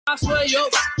I swear yo,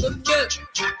 look good.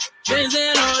 Benz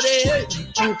in all day.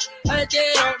 I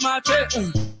did off my trip.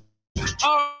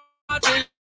 All my trip.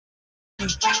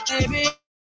 Baby,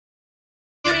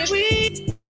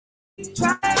 we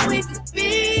try we could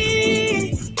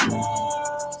be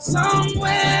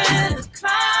somewhere to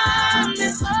climb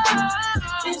this.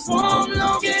 It's warm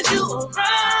long as you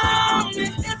around me.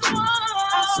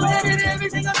 I swear that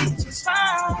everything will be just fine.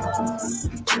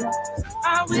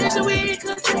 I wish that we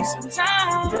could take some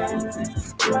time.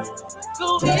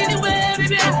 Go anywhere,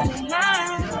 baby, I don't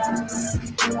mind.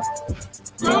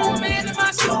 Grown man in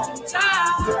my suit and tie.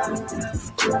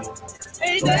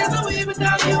 8 days a week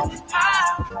without you and I.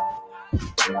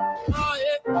 Oh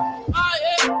yeah, oh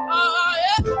yeah, oh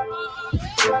yeah, oh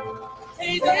yeah.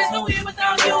 8 days a week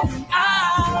without you and I.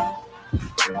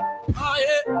 Oh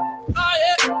yeah, oh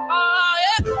yeah, oh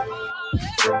yeah, oh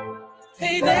yeah.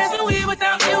 8 days a week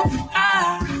without you and I.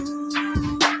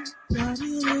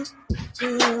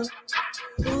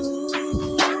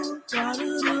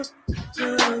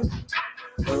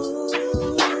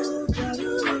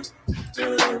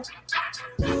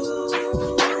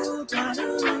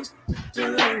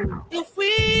 If we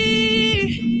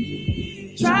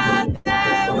tried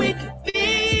that, we could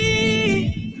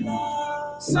be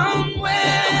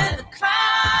somewhere to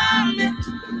climb it.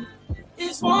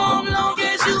 It's warm long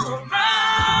as you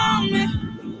around me.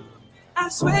 I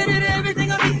swear that everything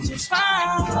will be just fine.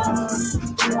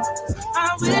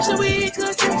 I wish that we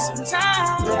could take some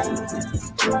time.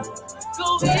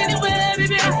 Go anywhere,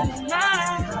 baby, I don't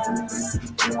mind.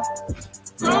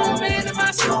 Grown man in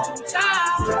my suit and tie.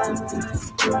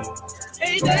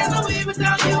 8 days a week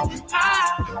without you and I.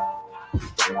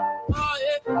 Oh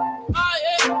yeah, oh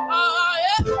yeah, oh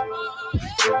yeah, oh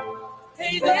yeah.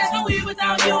 8 days a week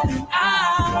without you and I.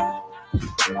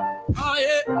 Oh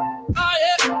yeah, oh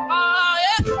yeah, oh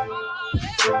yeah, oh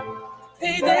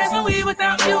yeah. 8 days a week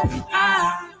without you and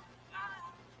I.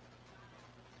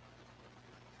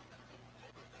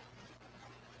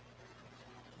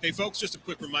 Hey, folks, just a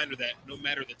quick reminder that no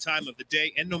matter the time of the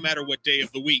day and no matter what day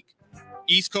of the week,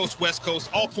 East Coast, West Coast,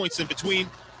 all points in between,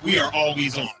 we are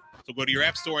always on. So go to your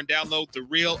app store and download the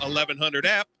Real 1100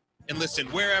 app and listen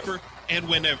wherever and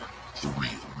whenever.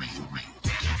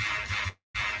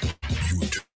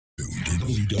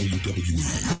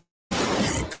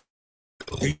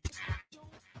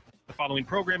 The following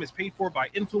program is paid for by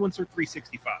Influencer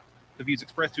 365. The views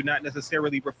expressed do not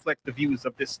necessarily reflect the views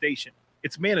of this station,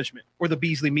 its management, or the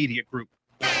Beasley Media Group.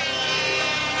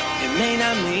 It may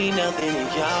not mean nothing to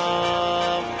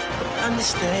y'all, but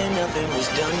understand nothing was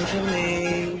done for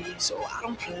me, so I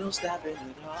don't plan on stopping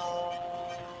at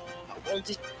all. I want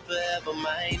this forever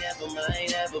mine, ever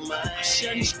mine, ever mine.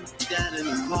 Shutting down in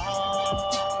the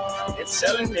mall and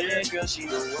telling that girl she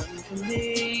the one for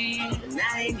me, and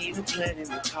I ain't even planning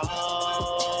to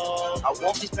call. I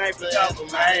want this thing forever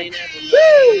mine, ever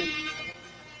mine.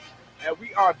 And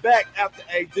we are back after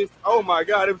oh my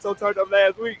God, it was so turned up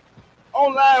last week.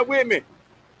 Online with me.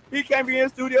 He can't be in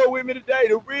studio with me today.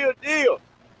 The real deal.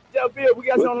 Jeff Bill, we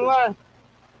got you on the line.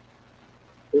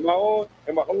 Am I on?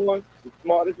 Am I on? The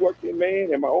smartest working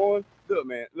man? Am I on? Look,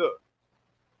 man, look.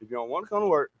 If you don't want to come to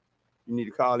work, you need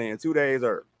to call in 2 days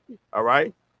early. All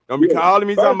right? Don't be calling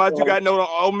me talking about you got no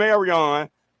old Marion,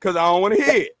 because I don't want to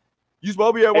hear it. You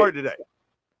supposed to be at work today.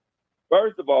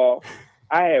 First of all,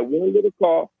 I had one little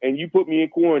cough, and you put me in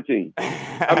quarantine.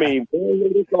 I mean, one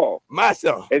little cough.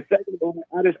 Myself. And second of all,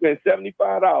 I just spent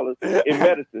 $75 in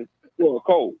medicine for a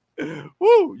cold.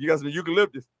 Woo! You got some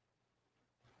eucalyptus.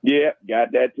 Yeah,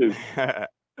 got that too.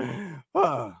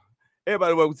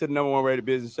 Everybody, welcome to the #1 rated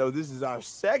business show. This is our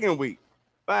second week.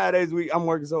 5 days a week. I'm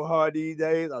working so hard these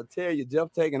days. I'll tell you,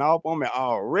 Jeff taking off on me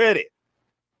already.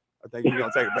 I think he's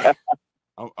going to take it back.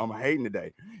 I'm hating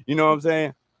today. You know what I'm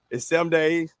saying? It's 7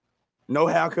 days. No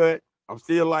haircut. I'm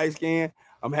still light skinned.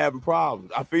 I'm having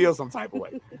problems. I feel some type of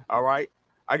way. All right.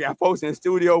 I got folks in the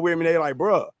studio with me. They like,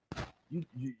 bro, you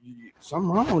something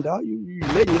wrong, dog. You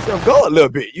letting yourself go a little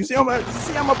bit. You see how my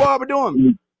barber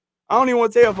doing? I don't even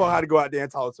want to tell folks how to go out there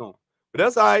and talk to him. But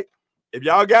that's all right. If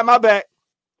y'all got my back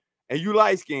and you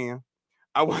light skinned,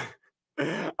 I want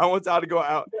y'all to go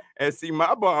out and see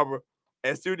my barber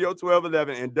at Studio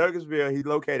 1211 in Douglasville. He's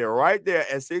located right there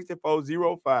at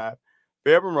 6405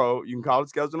 Fairburn Road. You can call and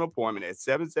schedule an appointment at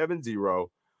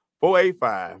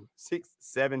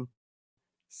 770-485-6772.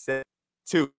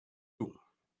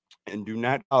 And do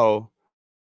not call.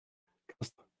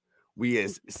 We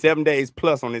is 7 days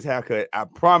plus on this haircut. I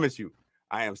promise you,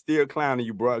 I am still clowning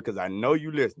you, bro, because I know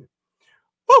you listening.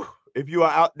 Whew. If you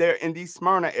are out there in the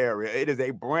Smyrna area, it is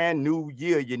a brand new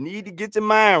year. You need to get your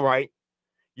mind right.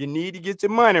 You need to get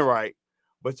your money right.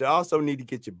 but you also need to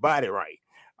get your body right.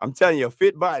 I'm telling you, a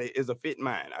fit body is a fit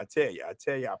mind. I tell you,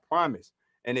 I promise.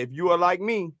 And if you are like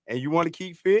me and you want to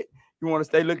keep fit, you want to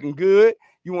stay looking good,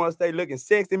 you want to stay looking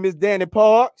sexy, Miss Danny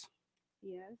Parks.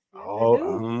 Yes,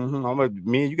 Oh,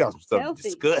 me and you got some stuff to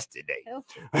discuss today.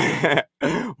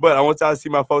 But I want y'all to see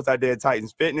my folks out there at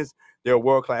Titans Fitness. They're a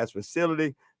world-class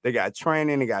facility. They got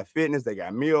training, they got fitness, they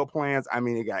got meal plans. I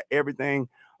mean, they got everything.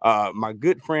 My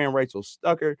good friend Rachel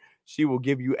Stucker, she will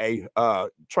give you a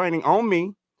training on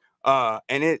me.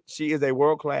 She is a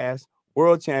world-class,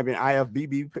 world champion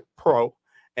IFBB pro,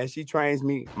 and she trains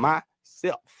me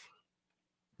myself.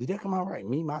 Did that come out right?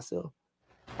 Me, myself?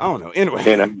 I don't know.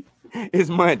 Anyway, it's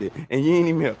Monday, and you ain't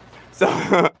even here. So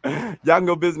y'all can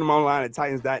go visit them online at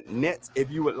titans.net if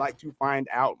you would like to find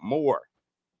out more.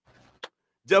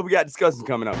 Jeff, we got discussions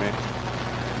coming up, man.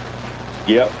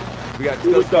 Yep. We got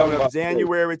discussions coming up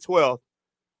January 12th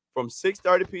from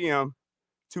 6:30 p.m.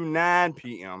 to 9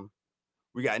 p.m.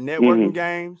 We got networking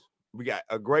games. We got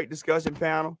a great discussion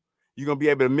panel. You're going to be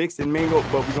able to mix and mingle,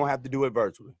 but we're going to have to do it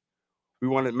virtually. We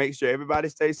want to make sure everybody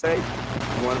stays safe.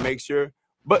 We want to make sure,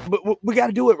 but we got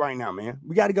to do it right now, man.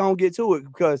 We got to go and get to it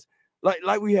because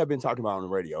like we have been talking about on the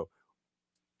radio,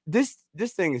 this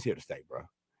thing is here to stay, bro.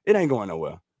 It ain't going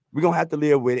nowhere. We're going to have to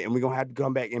live with it, and we're going to have to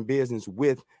come back in business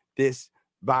with this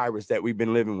virus that we've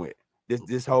been living with.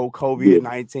 This whole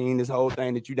COVID-19, this whole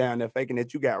thing that you down there faking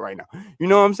that you got right now. You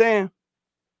know what I'm saying?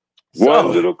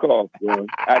 One little call, bro.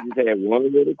 I just had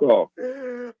one little call.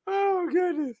 Oh,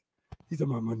 goodness. He's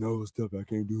talking about my nose stuff. I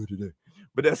can't do it today.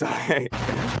 But that's all right.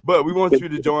 But we want you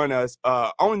to join us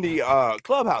on the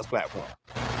Clubhouse platform.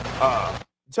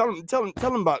 Tell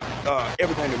them about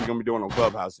everything that we're going to be doing on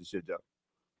Clubhouse and shit, Joe.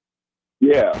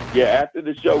 Yeah. After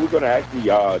the show, we're going to actually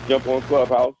jump on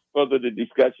Clubhouse, further the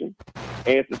discussion,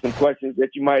 answer some questions that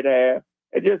you might have,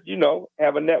 and just,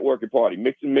 have a networking party,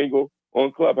 mix and mingle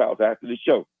on Clubhouse after the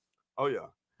show. Oh, yeah.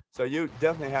 So you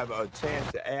definitely have a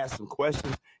chance to ask some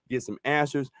questions, get some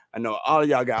answers. I know all of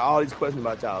y'all got all these questions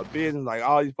about y'all business. Like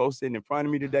all these folks sitting in front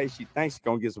of me today, she thinks she's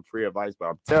going to get some free advice, but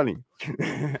I'm telling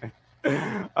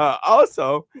you.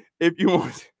 Also, if you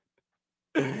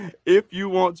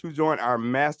want to join our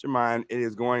mastermind, it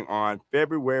is going on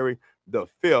February the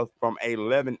 5th from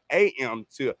 11 a.m.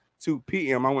 to 2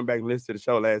 p.m. I went back and listened to the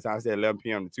show last time. I said 11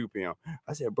 p.m. to 2 p.m.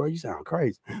 I said, bro, you sound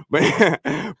crazy. But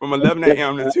from 11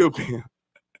 a.m. to 2 p.m.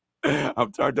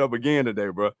 I'm turned up again today,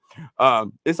 bro.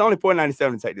 It's only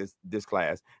 $4.97 to take this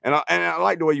class. And I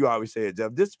like the way you always say it,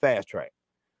 Jeff. This is fast track.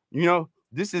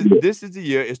 This is the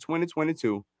year. It's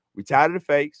 2022. We tired of the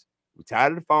fakes. We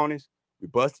tired of the phonies. We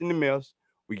busting the myths.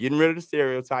 We getting rid of the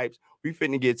stereotypes. We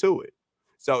finna get to it.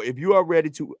 So if you are ready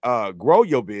to grow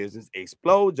your business,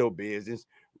 explode your business,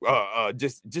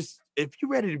 just if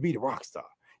you're ready to be the rock star,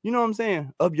 you know what I'm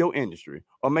saying, of your industry,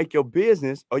 or make your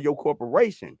business or your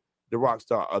corporation the rock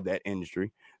star of that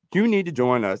industry, you need to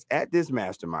join us at this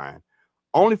mastermind.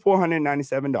 Only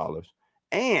 $497.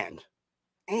 And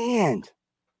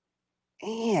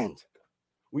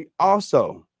we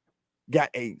also got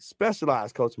a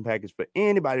specialized coaching package for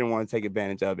anybody that want to take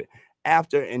advantage of it.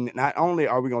 And not only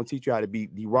are we going to teach you how to be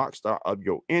the rock star of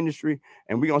your industry,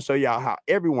 and we're going to show y'all how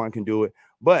everyone can do it,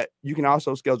 but you can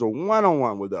also schedule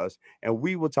one-on-one with us, and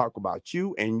we will talk about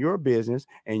you and your business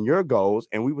and your goals,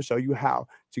 and we will show you how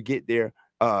to get there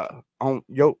on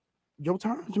your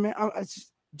terms, man.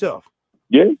 Jeff.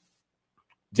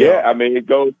 Yeah. I mean, it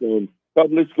goes from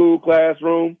public school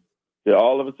classroom to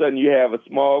all of a sudden you have a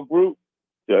small group,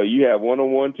 so you have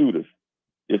one-on-one tutors.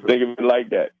 Just think of it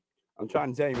like that. I'm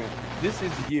trying to tell you, man, this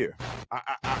is the year.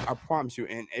 I promise you,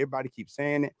 and everybody keeps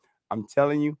saying it. I'm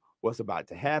telling you what's about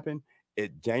to happen.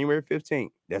 It's January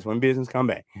 15th. That's when business come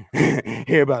back.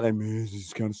 Everybody like, man, this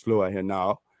is kind of slow out here.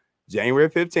 No, January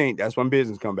 15th, that's when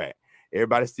business come back.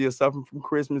 Everybody's still suffering from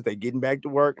Christmas. They getting back to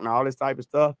work and all this type of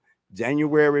stuff.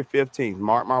 January 15th,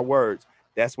 mark my words.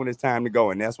 That's when it's time to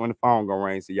go, and that's when the phone gonna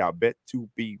ring. So y'all bet to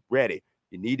be ready.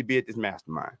 You need to be at this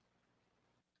mastermind.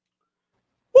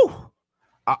 Woo!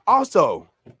 I want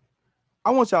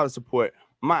y'all to support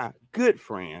my good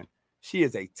friend. She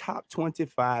is a top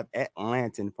 25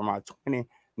 Atlantan from our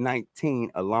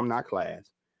 2019 alumni class.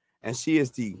 And she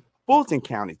is the Fulton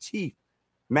County Chief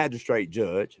Magistrate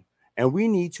Judge. And we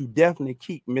need to definitely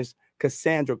keep Miss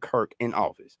Cassandra Kirk in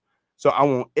office. So I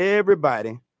want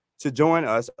everybody to join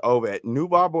us over at New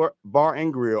Bar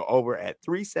and Grill over at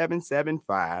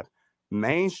 3775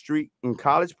 Main Street in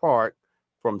College Park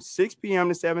from 6 p.m.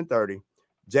 to 7:30.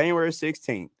 January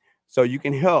 16th, so you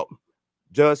can help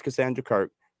Judge Cassandra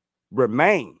Kirk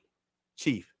remain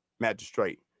Chief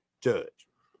Magistrate Judge.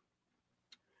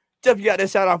 Jeff, you got that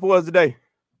shout out for us today?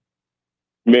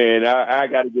 Man, I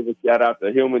got to give a shout out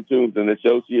to Hillman Toombs and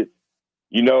Associates.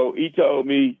 You know, he told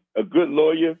me a good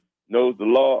lawyer knows the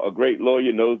law, a great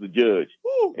lawyer knows the judge,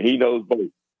 and he knows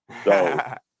both.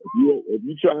 So if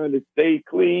you're trying to stay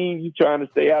clean, you're trying to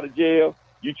stay out of jail,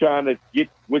 you're trying to get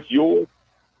what's yours,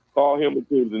 call Hillman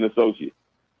Toombs and Associates,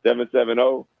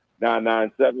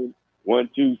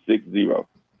 770-997-1260.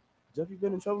 Jeff, you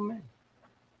been in trouble, man?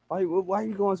 Why are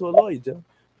you going to a lawyer, Jeff?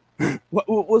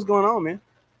 What's going on, man?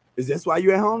 Is this why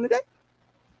you at home today?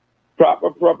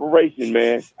 Proper preparation,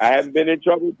 man. I haven't been in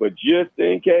trouble, but just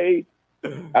in case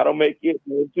I don't make it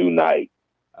tonight.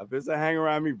 If it's a hang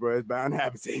around me, bro, it's bound to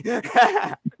happen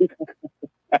to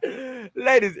you.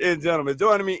 Ladies and gentlemen,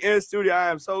 joining me in studio,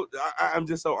 I'm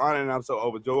just so honored and I'm so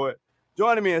overjoyed.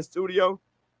 Joining me in studio,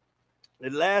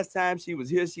 the last time she was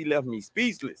here, she left me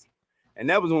speechless. And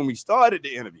that was when we started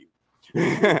the interview.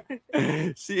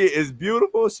 She is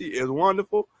beautiful. She is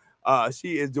wonderful.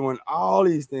 She is doing all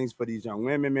these things for these young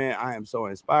women, man. I am so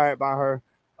inspired by her.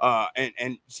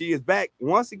 And she is back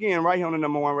once again right here on the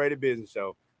 #1 rated business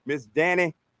show, Miss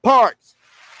Danny Parks.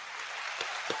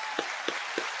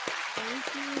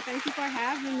 Thank you for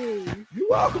having me. You're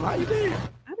welcome. How you been?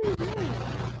 I've been good.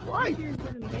 Right. It's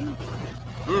been amazing.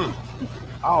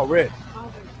 Already.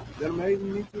 Been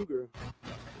amazing, me too, girl.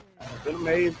 I've been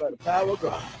amazed by the power of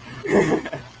God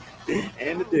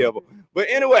and the devil. But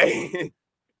anyway,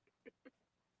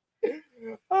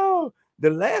 the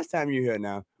last time you were here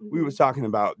now, we were talking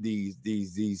about these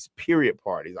period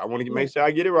parties. I want to make sure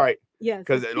I get it right. Yes.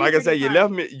 Because like I said, you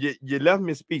left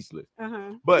me speechless.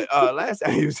 But last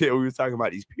time you was here, we were talking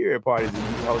about these period parties that you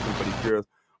were hosting for these girls.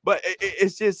 But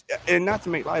it's just, and not to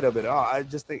make light of it at all, I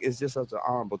just think it's just such an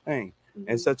honorable thing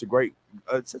and such a great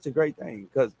thing.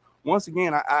 Because once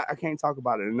again, I can't talk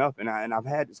about it enough, and I've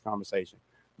had this conversation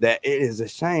that it is a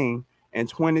shame in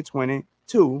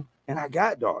 2022, and I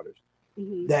got daughters,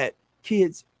 that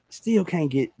kids still can't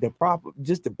get the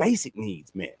basic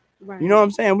needs met. Right. You know what I'm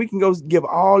saying? We can go give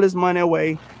all this money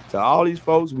away to all these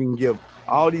folks. We can give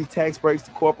all these tax breaks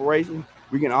to corporations.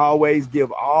 We can always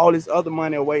give all this other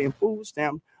money away in food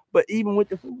stamps. But even with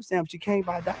the food stamps, you can't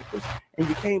buy diapers and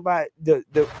you can't buy the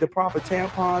proper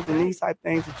tampons and these type of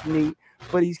things that you need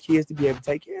for these kids to be able to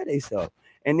take care of themselves.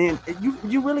 And then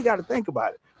you really got to think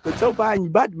about it. But Joe Biden, you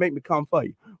about to make me come for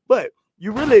you. But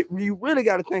you really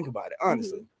got to think about it,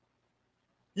 honestly.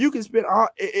 You can spend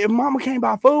if mama can't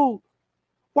buy food,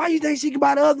 why you think she can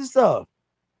buy the other stuff?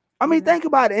 I mean, think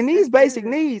about it. And these basic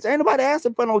needs, ain't nobody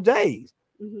asking for no J's.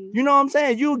 You know what I'm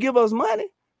saying? You give us money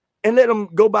and let them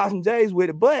go buy some J's with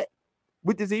it. But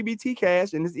with this EBT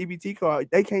cash and this EBT card,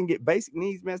 they can't get basic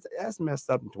needs, man. That's messed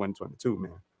up in 2022,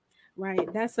 man.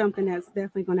 Right. That's something that's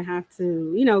definitely going to have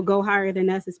to, go higher than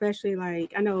us, especially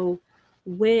like I know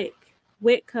WIC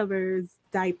covers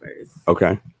diapers.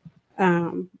 Okay.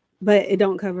 But it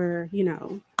don't cover,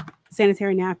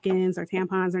 sanitary napkins or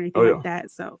tampons or anything like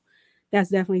that. So that's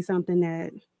definitely something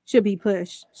that should be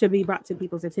brought to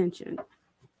people's attention.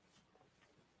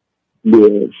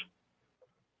 Yes.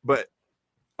 But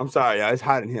I'm sorry, y'all, it's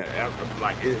hot in here.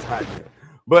 Like, it's hot in here.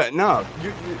 But no,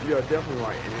 you're definitely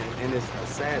right. And it's a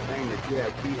sad thing that you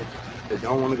have kids that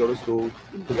don't want to go to school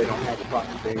because they don't have the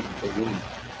proper things that they need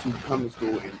to come to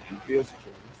school and feel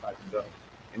secure and this type of stuff.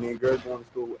 And then girls going to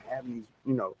school having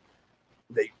these,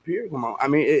 they period come on. I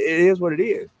mean, it is what it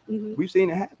is. We've seen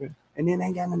it happen. And then they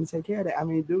ain't got nothing to take care of that. I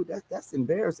mean, dude, that's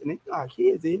embarrassing. And our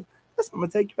kids is that's gonna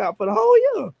take you out for the whole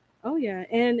year. Oh yeah.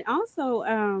 And also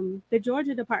the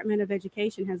Georgia Department of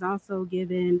Education has also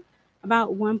given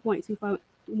about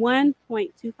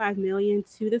 1.25 million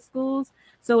to the schools.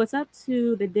 So it's up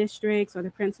to the districts or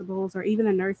the principals or even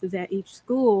the nurses at each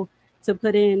school to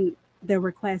put in the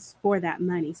request for that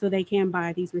money so they can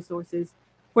buy these resources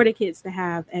for the kids to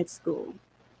have at school.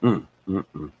 I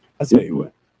tell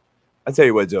you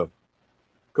what, Joe.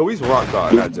 Cause we some rock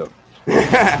stars, not Joe.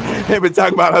 They've been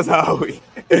talking about us all week.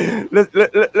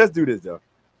 Let's do this, Joe.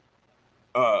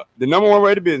 The #1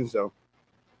 rated business show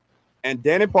and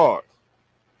Danny Parks.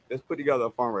 Let's put together a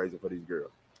fundraiser for these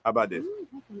girls. How about this?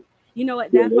 You know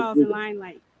what? That falls in line.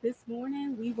 Like this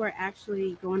morning, we were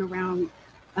actually going around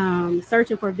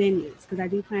searching for venues because I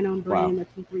do plan on bringing a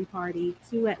P3 party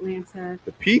to Atlanta.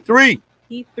 The P3,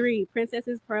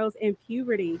 Princesses, Pearls, and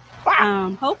Puberty.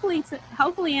 Hopefully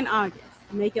in August.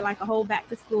 Make it like a whole back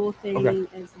to school thing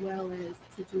as well as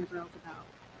teaching the girls about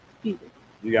puberty.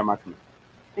 You got my commitment.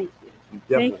 Thank you. You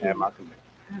definitely have my commitment.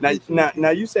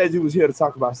 Now you said you was here to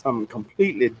talk about something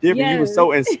completely different. Yes. You were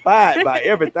so inspired by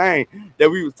everything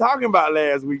that we was talking about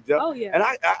last week, Joe. Oh yeah. And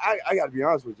I got to be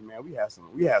honest with you, man. We had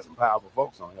some powerful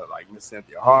folks on here, like Miss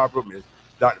Cynthia Harper, Miss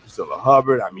Dr. Priscilla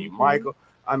Hubbard. I mean, Michael.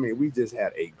 I mean, we just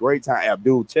had a great time.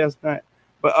 Abdul Chestnut.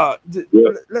 But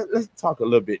let's talk a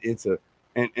little bit into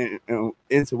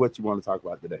into what you want to talk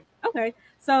about today. Okay.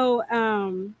 So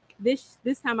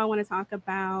this time I want to talk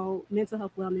about mental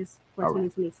health wellness for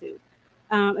 2022.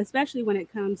 Especially when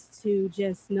it comes to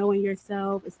just knowing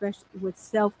yourself, especially with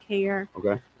self-care.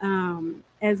 Okay.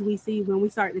 As we see when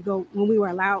we were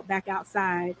allowed back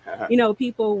outside,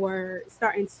 people were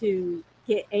starting to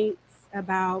get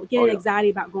anxiety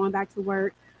about going back to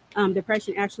work.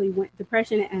 Depression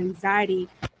and anxiety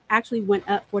actually went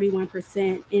up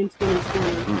 41% in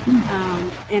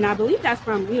 2020. And I believe that's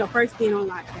from, first being on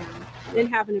lockdown, then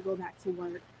having to go back to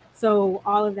work. So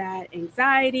all of that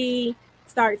anxiety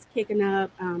starts kicking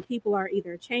up. People are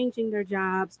either changing their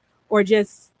jobs or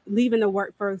just leaving the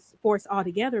workforce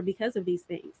altogether because of these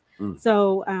things.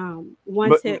 So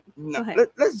tip.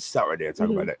 Let's start right there and talk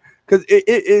about that, because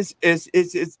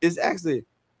it's actually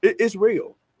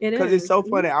real. Because it's so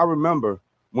funny. I remember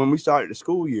when we started the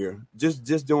school year, just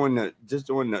doing the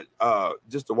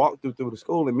walk through the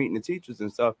school and meeting the teachers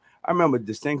and stuff. I remember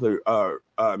distinctly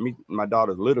meeting my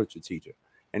daughter's literature teacher.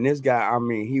 And this guy, I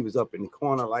mean, he was up in the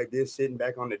corner like this, sitting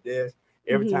back on the desk.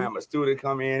 Every time a student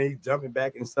come in, he's jumping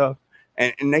back and stuff.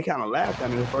 And they kind of laughed at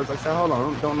me at first. I said, hold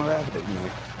on, don't laugh at me,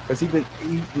 man. Because he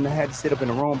had to sit up in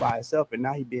the room by himself, and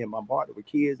now he's being bombarded with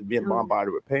kids and being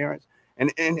bombarded with parents.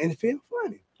 And it feels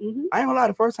funny. I ain't gonna lie,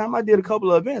 the first time I did a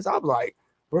couple of events, I was like,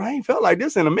 bro, I ain't felt like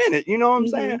this in a minute. You know what I'm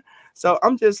saying? So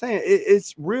I'm just saying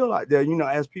it's real out there,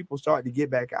 as people start to get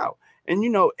back out. And,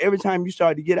 every time you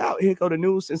start to get out, here go the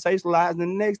news sensationalizing the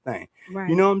next thing. Right.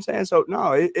 You know what I'm saying? So,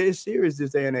 no, it's serious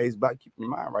this day and age about keeping your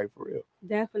mind right for real.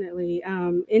 Definitely.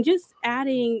 And just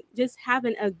having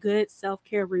a good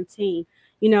self-care routine,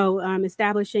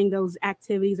 establishing those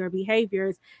activities or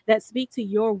behaviors that speak to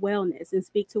your wellness and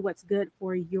speak to what's good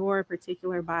for your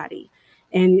particular body.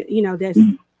 And,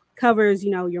 that covers,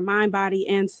 your mind, body,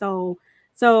 and soul.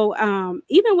 So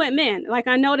even with men, like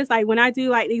I noticed, like when I do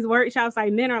like these workshops,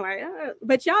 like men are like,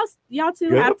 but y'all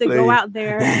too have to go out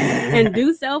there and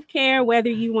do self-care, whether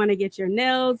you want to get your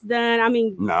nails done. I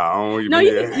mean, you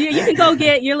can go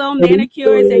get your little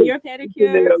manicures and your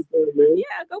pedicures. Yeah,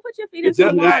 go put your feet in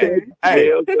some water.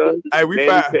 Hey, we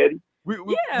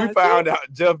found out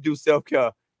Jeff do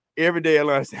self-care every day at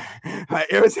lunchtime. Like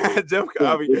every time Jeff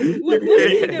comes, what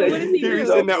does he do? He was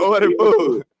sitting there ordering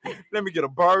food. Let me get a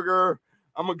burger.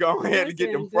 I'm gonna go ahead and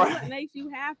get them fries. What makes you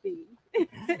happy?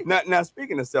 now,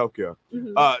 speaking of self-care,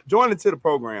 join into the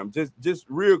program just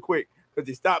real quick, because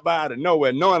he stopped by out of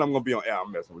nowhere, knowing I'm gonna be on air.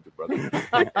 I'm messing with you,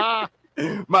 brother.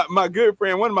 my good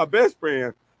friend, one of my best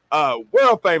friends,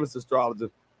 world famous astrologer,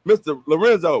 Mr.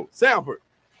 Lorenzo Sanford.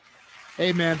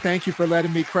 Hey man, thank you for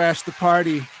letting me crash the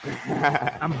party.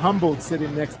 I'm humbled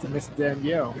sitting next to Miss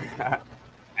Danielle.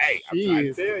 Hey, she I'm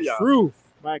is tell y'all. Truth.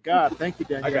 My God, thank you,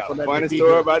 Danielle. I got for a letting funny me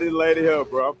story here. about this lady here,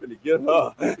 bro. I'm finna get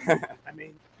her. I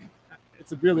mean,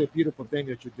 it's really a beautiful thing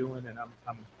that you're doing, and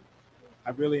I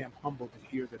really am humbled to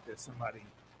hear that there's somebody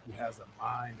who has a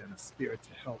mind and a spirit to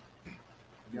help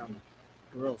young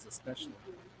girls, especially,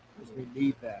 because we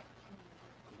need that.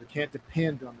 We can't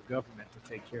depend on the government to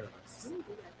take care of us.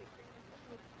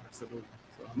 Absolutely.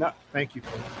 So, thank you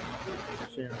for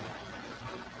sharing.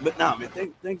 But no, man,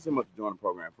 thanks so much for joining the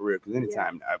program, for real, because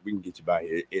anytime we can get you by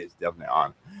here, it's definitely an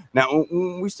honor. Now,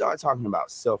 when we start talking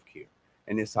about self-care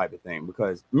and this type of thing,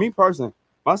 because me personally,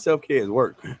 my self-care is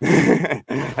work.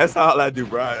 That's all I do,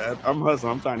 bro. I'm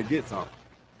hustling. I'm trying to get something.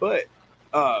 But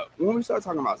when we start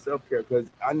talking about self-care, because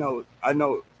I know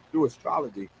through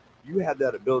astrology, you have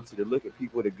that ability to look at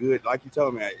people, the good, like you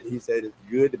told me, he said it's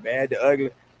good, the bad, the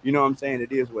ugly. You know what I'm saying?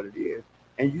 It is what it is.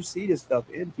 And you see this stuff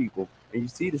in people, and you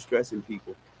see the stress in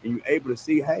people, and you're able to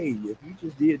see, hey, if you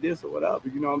just did this or whatever,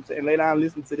 you know what I'm saying? Lay down and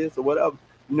listen to this or whatever,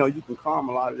 you can calm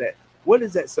a lot of that. What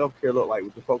does that self-care look like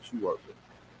with the folks you work with?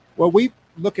 Well, we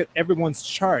look at everyone's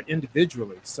chart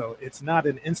individually. So it's not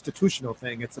an institutional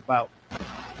thing. It's about,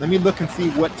 let me look and see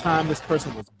what time this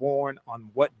person was born, on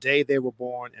what day they were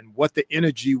born, and what the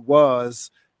energy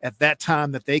was at that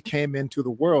time that they came into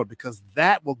the world, because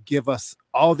that will give us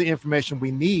all the information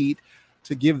we need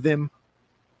to give them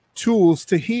tools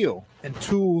to heal and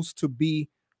tools to be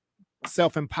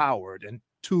self-empowered and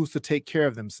tools to take care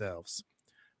of themselves.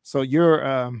 So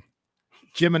you're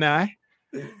Gemini.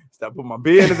 Stop putting my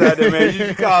business out there, man.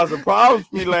 You caused some problems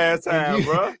for me last time,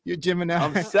 bro. You're Gemini.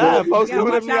 I'm shy. Folks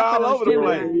looking at me all over the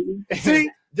place. See,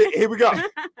 here we go.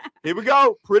 Here we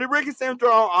go. Pretty Ricky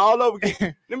syndrome all over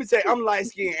again. Let me say, I'm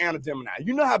light-skinned and a Gemini.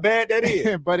 You know how bad that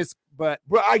is. but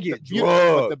bro, I get drugged.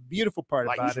 But the beautiful part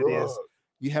about it is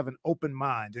you have an open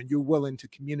mind and you're willing to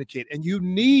communicate, and you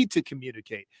need to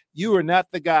communicate. You are not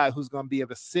the guy who's going to be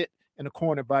able to sit in a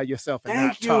corner by yourself and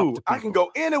Thank not talk you. to I can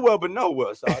go anywhere but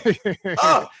nowhere. So,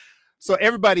 so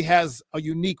everybody has a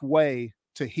unique way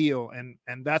to heal, and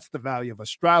that's the value of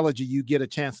astrology. You get a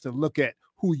chance to look at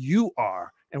who you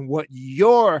are and what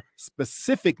your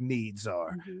specific needs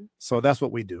are. So that's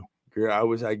what we do. Girl, I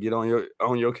wish I could get on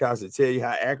your couch to tell you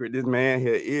how accurate this man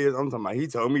here is. I'm talking about, he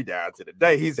told me down to the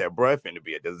day. He said, bro, it's finna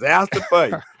be a disaster for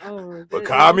you. But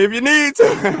call me if you need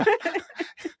to.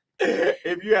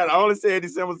 If you had only said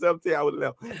December 17th, I would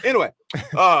have left. Anyway,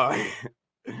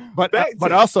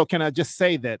 but also, can I just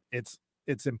say that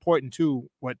it's important too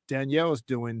what Danielle is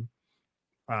doing,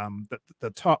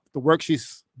 the work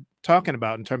she's talking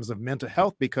about in terms of mental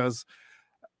health, because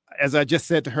as I just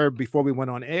said to her before we went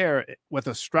on air, with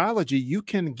astrology, you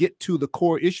can get to the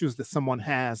core issues that someone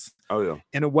has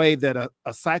in a way that a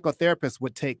psychotherapist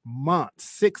would take months,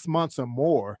 6 months or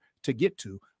more to get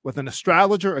to. With an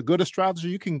astrologer, a good astrologer,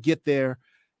 you can get there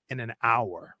in an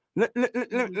hour. Let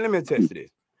me attest to this.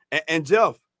 And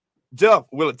Jeff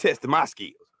will attest to my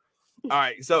skills. All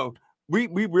right, so we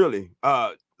really,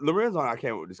 Lorenzo and I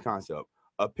came up with this concept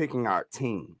of picking our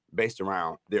team based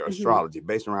around their astrology,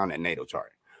 based around their natal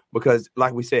chart. Because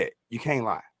like we said, you can't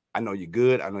lie. I know you're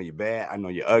good. I know you're bad. I know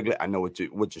you're ugly. I know what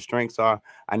your strengths are.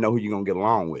 I know who you're going to get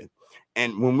along with.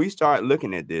 And when we start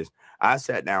looking at this, I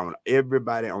sat down with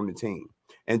everybody on the team.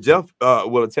 And Jeff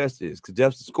will attest to this because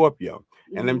Jeff's a Scorpio.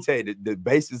 And let me tell you, the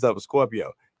basis of a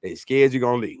Scorpio, they scared you're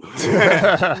going to leave.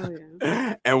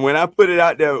 And when I put it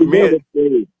out there, man,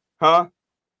 I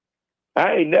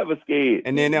ain't never scared.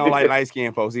 And then they don't like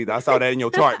light-skinned folks either. I saw that in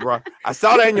your chart, bro. I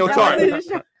saw that in your chart.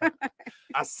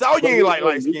 I saw you ain't like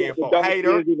light-skinned folks.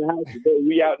 Hater.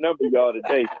 We outnumber y'all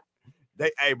today.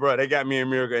 Hey, bro, they got me and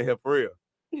Miracle in here for real.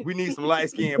 We need some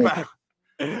light-skinned power.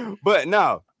 But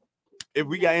no, if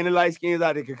we got any light skins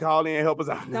out there, can call in and help us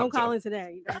out. Don't call in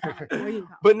today.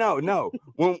 But no.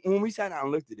 When we sat down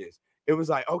and looked at this, it was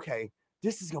like, okay,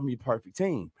 this is gonna be a perfect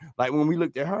team. Like when we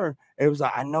looked at her, it was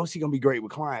like, I know she's gonna be great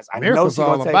with clients. I know she's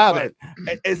all about it.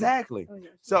 Exactly.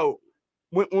 So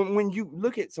when you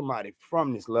look at somebody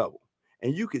from this level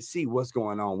and you can see what's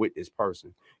going on with this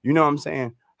person, you know what I'm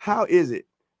saying? How is it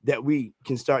that we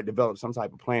can start develop some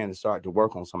type of plan to start to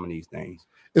work on some of these things?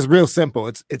 It's real simple.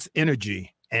 It's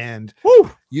energy. And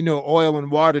you know, oil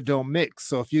and water don't mix.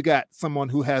 So if you got someone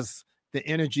who has the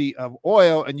energy of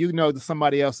oil and you know that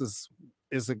somebody else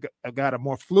got a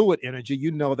more fluid energy,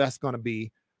 you know that's going to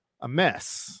be a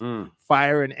mess.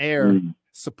 Fire and air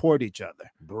support each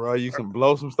other. Bro, you can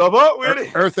blow some stuff up with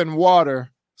it. Earth and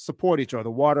water support each other.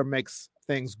 Water makes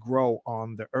things grow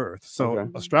on the earth. So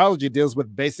astrology deals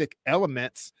with basic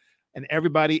elements, and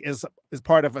everybody is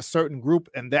part of a certain group,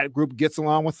 and that group gets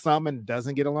along with some and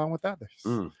doesn't get along with others.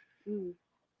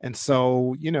 And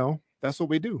so, you know, that's what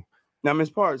we do. Now,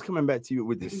 Ms. Parks, coming back to you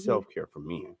with this self-care for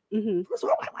men. First of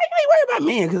all, why you worry about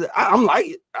men? Because I'm like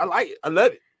it. I like it. I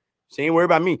love it. She ain't worried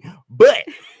about me. But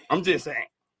I'm just saying,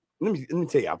 let me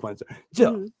tell you how punch.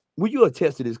 Jeff, will you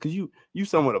attest to this? Because you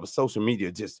somewhat of a social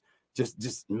media just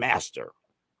master.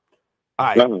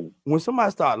 All right. When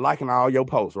somebody start liking all your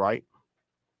posts, right?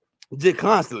 Just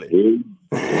constantly.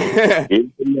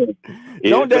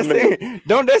 Don't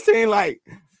that seem like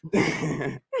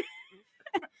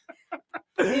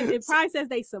it probably says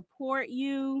they support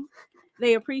you,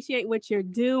 they appreciate what you're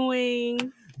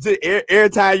doing. Every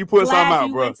time you put something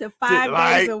out, bro. To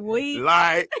 5 days a week.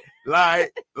 I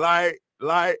don't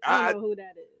know who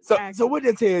that is. So what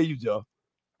they tell you, Joe?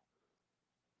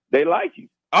 They like you.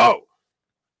 Oh.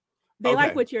 They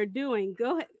like what you're doing.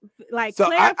 Go ahead. Like,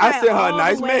 so I sent her a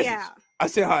nice message. I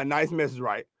sent her a nice message,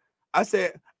 right? I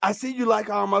said, I see you like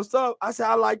all my stuff. I said,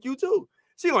 I like you too.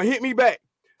 She gonna hit me back.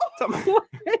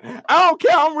 I don't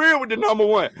care. I'm real with the number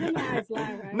one. Lie,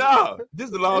 right? No, this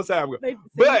is a long time ago.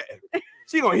 But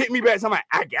she gonna hit me back. So I'm like,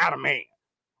 I got a man.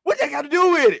 What that got to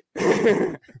do with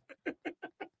it?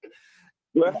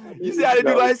 You see how they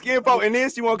do light skin folk, and then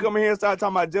she won't come in here and start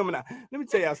talking about Gemini. Let me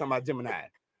tell y'all something about Gemini.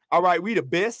 All right, we the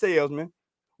best salesmen.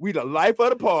 We the life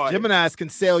of the party. Geminis can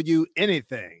sell you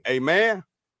anything. Amen.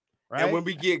 Right. And when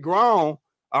we get grown,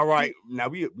 all right, now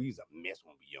we was a mess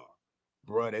when we young.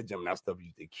 Bro, that Gemini stuff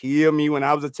used to kill me when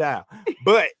I was a child.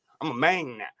 But I'm a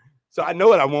man now. So I know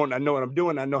what I want. I know what I'm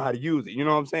doing. I know how to use it. You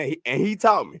know what I'm saying? He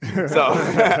taught me.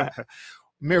 So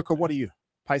Miracle, what are you?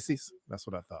 Pisces? That's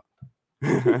what I thought.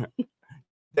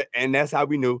 And that's how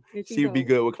we knew she would be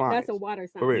good with clients. That's a water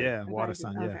sign. For real. Yeah, water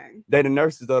sign. Yeah. Okay. They the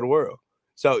nurses of the world.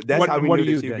 So that's how we knew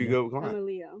that she'd be good with clients. I'm a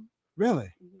Leo.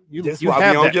 Really? That's why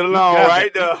we don't get along,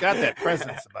 right? You got that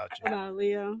presence about you. I'm a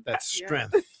Leo. That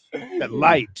strength. That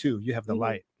light too. You have the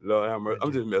light. Lord,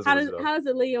 I'm just messing with you. How does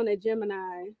it Leo and a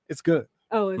Gemini? It's good.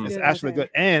 Oh, it's actually good.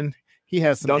 And He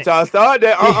has some. Don't y'all start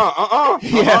that.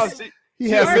 He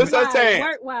has missed her chance.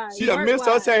 Work-wise, She done missed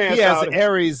her chance. He has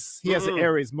Aries. He has an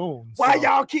Aries moon. Why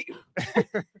y'all keep?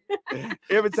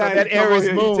 Every time that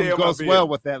Aries moon goes well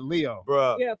with that Leo,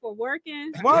 bro. Yeah, for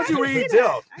working. Why don't you read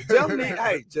Jeff?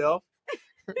 Hey, Jeff.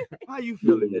 How you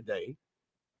feeling today?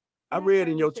 I read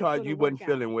in your chart you wasn't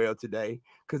feeling well today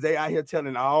because they out here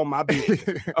telling all my business.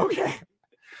 Okay.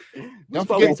 Don't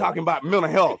forget talking about mental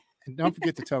health. And don't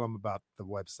forget to tell them about the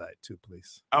website too,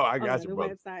 please. Oh, I got you, bro.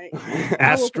 Website.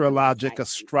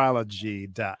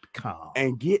 Astrologicastrology.com.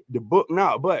 And get the book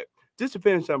now. But just to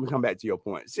finish up and come back to your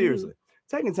point, seriously,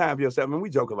 taking time for yourself, and we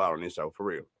joke a lot on this show for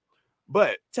real,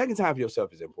 but taking time for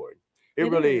yourself is important. It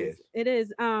really is. It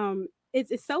is.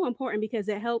 It's so important because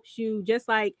it helps you, just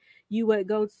like you would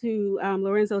go to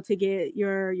Lorenzo to get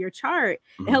your chart.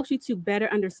 It helps you to better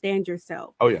understand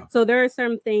yourself. Oh yeah. So there are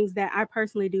some things that I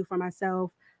personally do for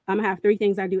myself. I have 3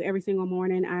 things I do every single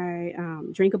morning. I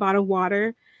drink a bottle of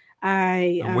water.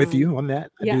 I'm with you on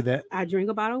that. I do that. I drink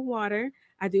a bottle of water.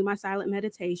 I do my silent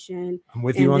meditation. I'm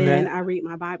with you on that. And then I read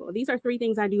my Bible. These are 3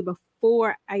 things I do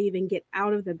before I even get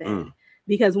out of the bed.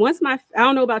 Because once I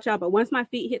don't know about y'all, but once my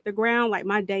feet hit the ground, like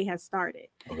my day has started.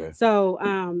 Okay.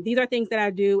 So these are things that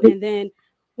I do. And then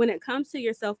when it comes to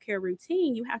your self-care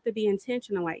routine, you have to be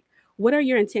intentional. Like, what are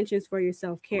your intentions for your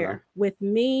self-care? Okay. With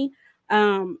me,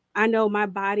 I know my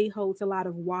body holds a lot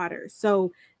of water.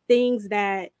 So things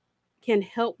that can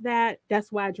help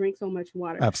that's why I drink so much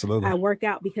water. Absolutely. I work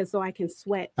out so I can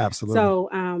sweat. Absolutely. So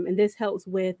and this helps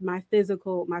with my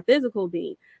physical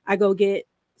being. I go get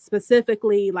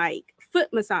specifically like foot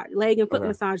massage, leg and foot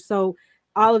massage. So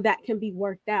all of that can be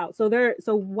worked out. So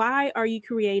why are you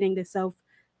creating the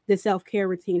self-care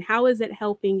routine? How is it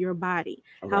helping your body?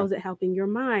 Okay. How is it helping your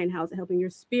mind? How is it helping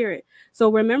your spirit?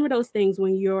 So remember those things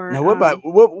when you're now. What about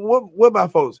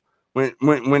folks when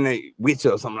they with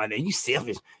you or something like that? You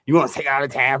selfish. You want to take all the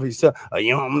time for yourself, or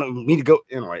you don't need to go.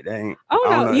 Anyway, that ain't. Oh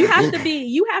no, you have to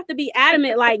be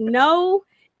adamant. Like no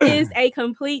is a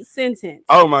complete sentence.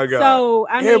 Oh my God. So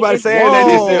I mean, everybody's saying that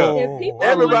this year.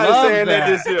 Everybody's saying that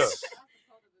this year.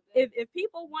 If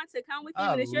people want to come with you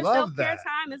and it's your self-care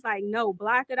time, it's like, no,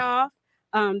 block it off.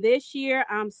 This year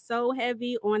I'm so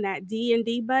heavy on that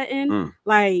D&D button.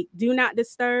 Like, do not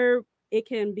disturb. It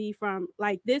can be from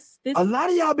like this. A lot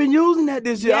of y'all been using that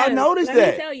this year. Yes, I noticed that.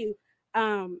 Let me tell you.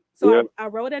 I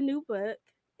wrote a new book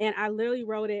and I literally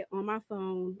wrote it on my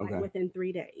phone like within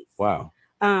 3 days. Wow.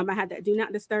 I had that do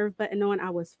not disturb button on.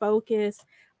 I was focused.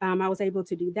 I was able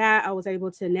to do that. I was able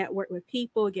to network with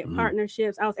people, get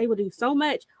partnerships. I was able to do so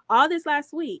much. All this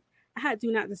last week, I had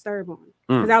do not disturb on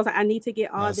because I was like, I need to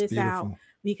get all this out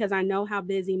because I know how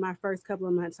busy my first couple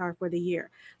of months are for the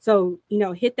year. So,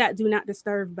 hit that do not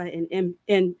disturb button.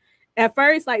 And at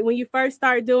first, like when you first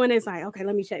start doing it, it's like, okay,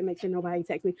 let me check, make sure nobody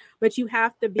texts me. But you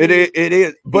have to be. It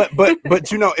is. But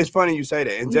it's funny you say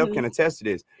that. And Jeff can attest to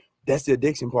this. That's the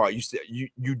addiction part. You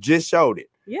just showed it.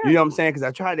 Yeah. You know what I'm saying? Because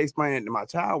I tried to explain it to my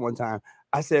child one time.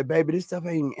 I said, baby, this stuff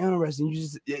ain't even interesting. You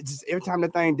just every time the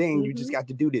thing ding, you just got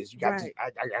to do this. You got to. I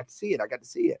got to see it. I got to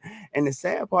see it. And the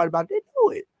sad part about it, they do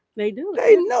it. They do.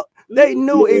 They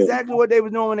knew exactly what they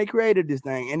was doing when they created this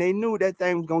thing, and they knew that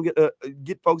thing was gonna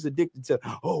get folks addicted to.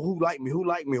 Oh, who like me? Who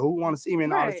want to see me,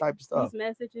 and all this type of stuff. Who's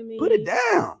messaging me? Put it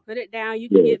down. Put it down. You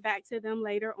can get back to them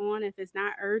later on if it's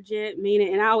not urgent.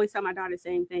 Meaning, and I always tell my daughter the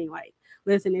same thing. Like,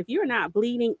 listen, if you're not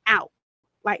bleeding out,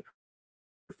 like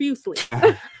profusely,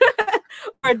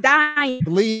 or dying,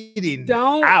 bleeding,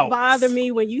 don't out. Bother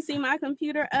me when you see my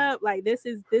computer up. Like this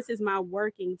is my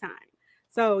working time.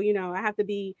 So, I have to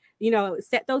be,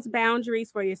 set those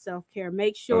boundaries for your self-care.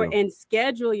 Make sure and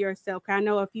schedule yourself. I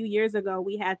know a few years ago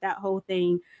we had that whole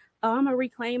thing. Oh, I'm going to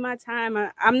reclaim my time.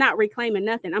 I'm not reclaiming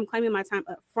nothing. I'm claiming my time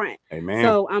up front. Amen.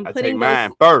 So I'm putting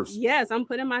mine first. Yes, I'm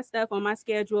putting my stuff on my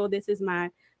schedule. This is my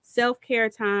self-care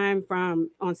time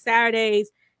on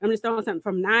Saturdays. I'm just throwing something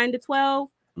from 9 to 12.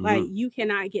 Like you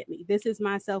cannot get me. This is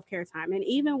my self-care time. And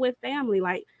even with family,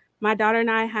 like my daughter and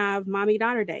I have mommy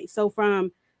daughter day. So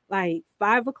from like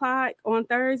 5 o'clock on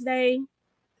Thursday,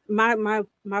 my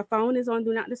phone is on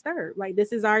do not disturb. Like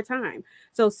this is our time.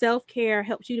 So self-care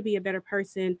helps you to be a better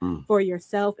person for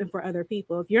yourself and for other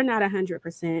people. If you're not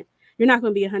 100%, you're not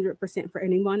going to be 100% for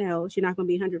anyone else. You're not going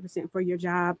to be 100% for your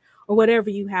job or whatever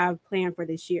you have planned for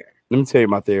this year. Let me tell you,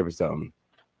 my therapist told me,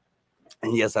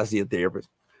 and yes, I see a therapist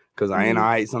because I ain't all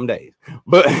right some days,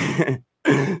 but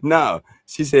no,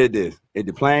 she said this: if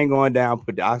the plane going down,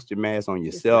 put the oxygen mask on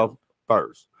yourself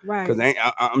first. Right. Because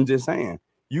I'm just saying,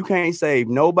 you can't save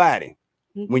nobody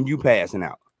when you passing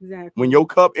out. Exactly. When your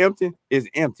cup empty, it's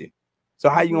empty. So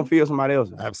how you gonna feel somebody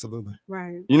else? Absolutely.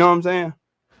 Right. You know what I'm saying?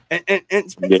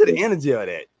 And speak to the energy of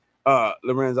that.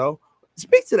 Lorenzo,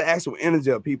 speak to the actual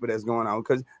energy of people that's going on,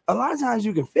 because a lot of times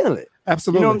you can feel it.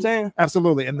 Absolutely. You know what I'm saying?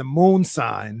 Absolutely. And the moon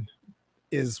sign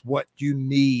is what you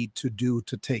need to do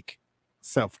to take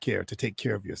self-care, to take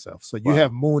care of yourself. So you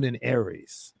have moon in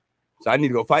Aries. So I need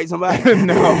to go fight somebody?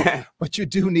 No, but you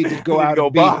do need to go out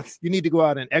and box. You need to go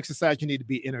out and exercise. You need to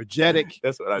be energetic.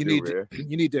 That's what I do.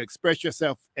 You need to express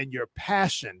yourself and your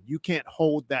passion. You can't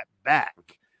hold that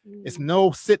back. It's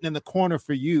no sitting in the corner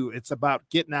for you. It's about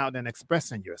getting out and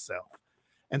expressing yourself.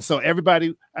 And so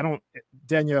everybody,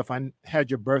 Danielle, if I had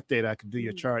your birth date, I could do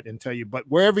your chart and tell you, but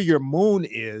wherever your moon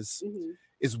is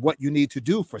what you need to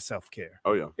do for self-care.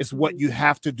 Oh, yeah. It's what you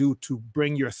have to do to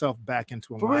bring yourself back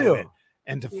into alignment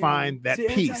and to find that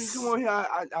peace. Come on here,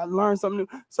 I learned something new.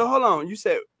 So hold on, you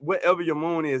said whatever your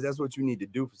moon is, that's what you need to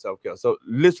do for self-care. So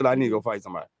literally, I need to go fight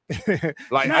somebody.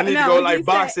 Like I need to go like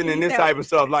boxing and this type of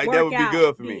stuff. Like that would be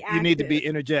good for me. You need to be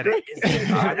energetic.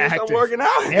 I'm working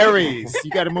out. Aries, you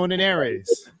got a moon in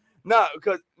Aries. No,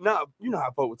 because you know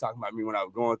how folks were talking about me when I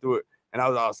was going through it, and I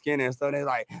was all skinny and stuff. They're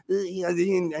like,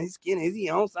 he's skinny. Is he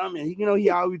on something? You know,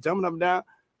 he always jumping up and down.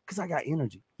 Because I got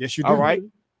energy. Yes, you do. All right.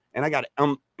 And I got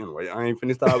anyway, I ain't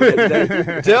finished talking with that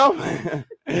today. Jeff,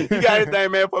 you got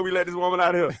anything, man, before we let this woman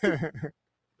out here?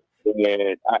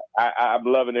 Man, I'm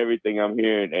loving everything I'm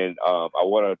hearing, and I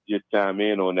want to just chime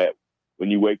in on that. When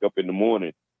you wake up in the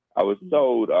morning, I was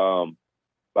told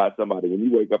by somebody, when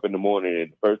you wake up in the morning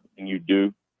and the first thing you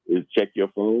do is check your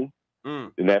phone,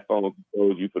 then that phone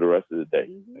controls you for the rest of the day.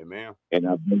 Amen. And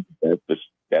I think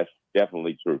that's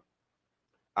definitely true.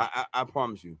 I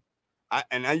promise you.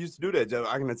 I used to do that, Jeff.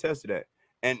 I can attest to that.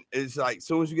 And it's like, as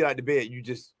soon as you get out of bed, you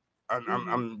just,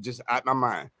 I'm just out my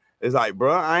mind. It's like,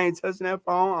 bro, I ain't touching that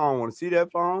phone. I don't want to see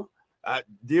that phone. I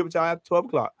deal with y'all at 12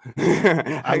 o'clock.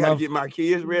 I got to get my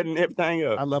kids ready and everything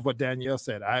else. I love what Danielle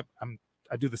said. I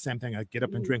do the same thing. I get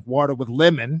up and drink water with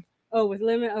lemon. Oh, with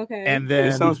lemon? Okay. And then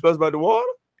there's something special about the water?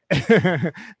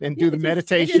 Then do the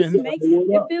meditation.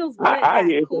 It feels good. I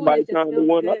hear somebody trying to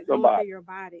one up somebody. Your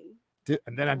body.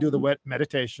 And then I do the wet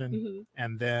meditation,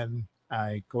 and then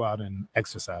I go out and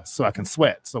exercise so I can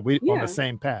sweat. So we're on the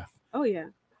same path. Oh, yeah.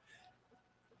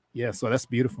 Yeah, so that's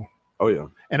beautiful. Oh, yeah.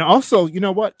 And also, you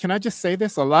know what? Can I just say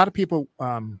this? A lot of people,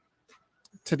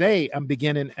 today I'm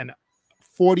beginning an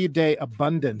 40-day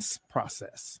abundance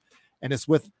process, and it's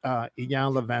with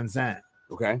Iyanla Vanzant.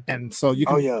 Okay. And so you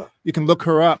can look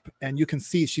her up, and you can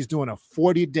see she's doing a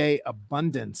 40-day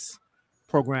abundance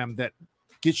program that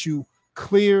gets you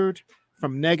cleared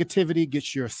from negativity,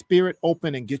 gets your spirit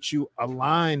open, and gets you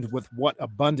aligned with what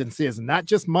abundance is, not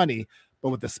just money, but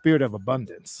with the spirit of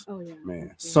abundance. Oh yeah,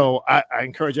 man. So I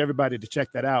encourage everybody to check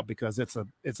that out, because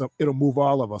it'll move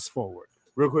all of us forward.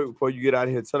 Real quick before you get out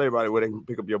of here, tell everybody where they can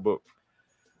pick up your book.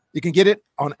 You can get it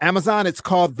on Amazon. It's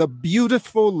called The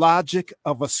Beautiful Logic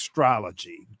of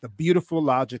Astrology. The Beautiful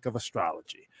Logic of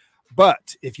Astrology.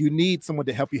 But if you need someone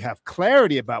to help you have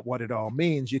clarity about what it all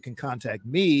means, you can contact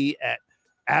me at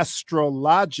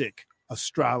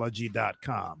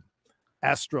astrologicastrology.com.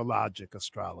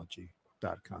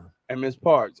 Astrologicastrology.com. And Ms.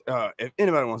 Parks, if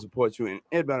anybody wants to support you and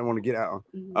anybody want to get out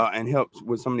and help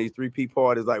with some of these 3P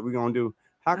parties like we're going to do,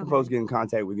 how can folks get in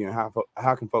contact with you, and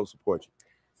how can folks support you?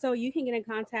 So you can get in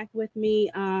contact with me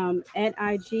at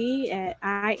IG at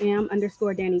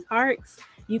IM_Danny Parks.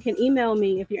 You can email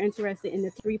me if you're interested in the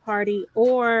 3-party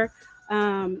or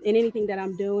in anything that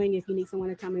I'm doing. If you need someone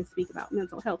to come and speak about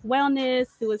mental health, wellness,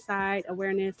 suicide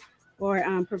awareness, or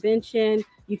prevention,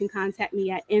 you can contact me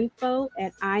at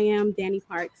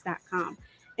info@imdannyparks.com.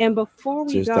 And before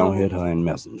we just go, don't hit her in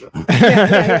Messenger.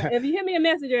 If you hit me in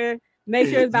Messenger, make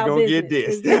sure it's about business. Get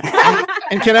this.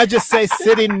 And can I just say,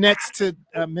 sitting next to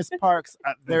Miss Parks,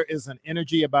 there is an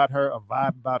energy about her, a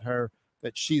vibe about her,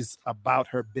 that she's about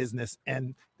her business,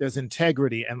 and there's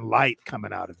integrity and light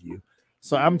coming out of you.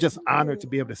 So I'm just honored to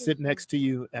be able to sit next to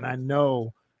you, and I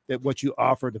know that what you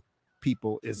offer to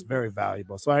people is very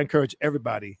valuable. So I encourage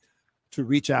everybody to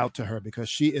reach out to her, because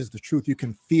she is the truth. You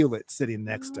can feel it sitting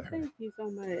next to her. Thank you so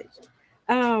much.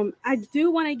 I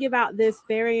do want to give out this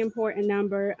very important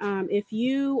number. If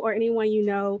you or anyone you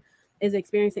know is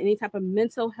experiencing any type of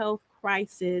mental health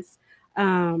crisis,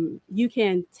 you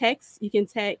can text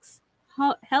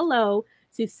hello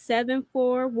to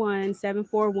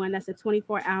 741-741. That's a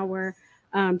 24-hour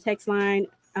text line.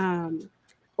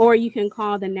 Or you can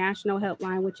call the national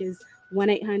helpline, which is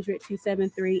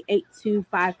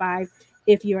 1-800-273-8255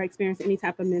 if you're experiencing any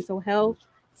type of mental health,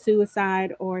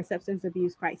 suicide, or substance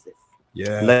abuse crisis.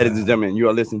 Yeah. Ladies and gentlemen, you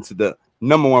are listening to the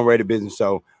 #1 rated business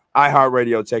show,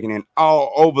 iHeartRadio, checking in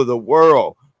all over the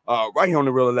world, right here on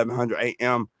the Real 1100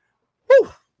 AM. Whew,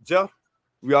 Jeff,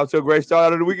 we off to a great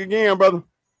start of the week again, brother.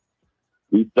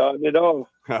 We starting it off.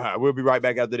 We'll be right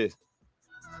back after this.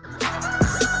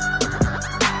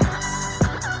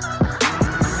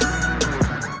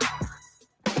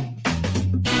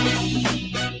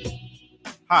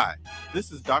 Hi,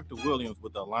 this is Dr. Williams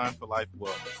with Align for Life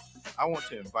Wellness. I want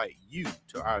to invite you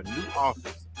to our new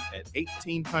office at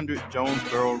 1800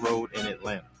 Jonesboro Road in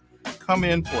Atlanta. Come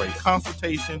in for a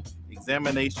consultation,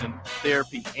 examination,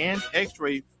 therapy, and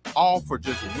x-ray, all for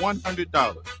just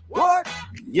 $100. What?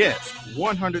 Yes,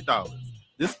 $100.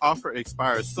 This offer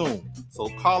expires soon, so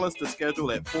call us to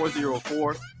schedule at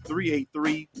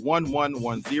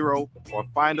 404-383-1110 or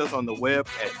find us on the web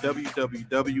at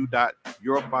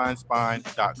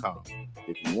www.yourfinespine.com.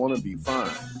 If you want to be fine,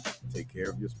 take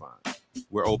care of your spine.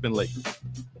 We're open late.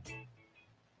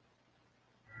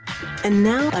 And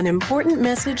now an important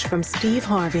message from Steve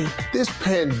Harvey. This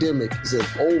pandemic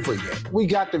isn't over yet. We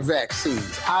got the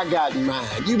vaccines. I got mine.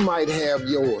 You might have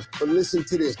yours. But listen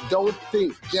to this. Don't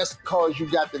think just because you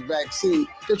got the vaccine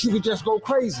that you can just go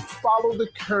crazy. Follow the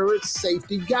current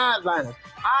safety guidelines.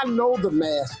 I know the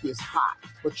mask is hot,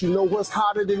 but you know what's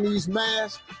hotter than these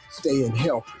masks? Staying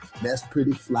healthy. That's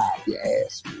pretty fly, if you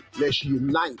ask me. Let's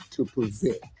unite to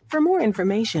prevent. For more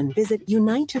information, visit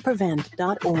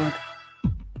unitetoprevent.org.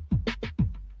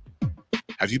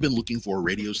 Have you been looking for a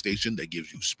radio station that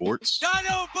gives you sports? I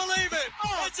don't believe it!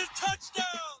 It's a touchdown!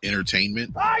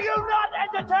 Entertainment? Are you not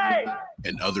entertained?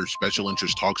 And other special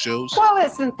interest talk shows? Well,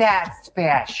 isn't that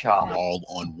special? All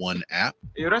on one app?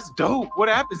 Yo, that's dope. What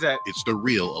app is that? It's the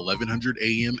Real 1100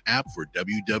 AM app for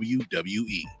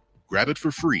WWE. Grab it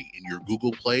for free in your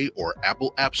Google Play or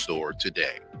Apple App Store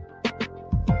today.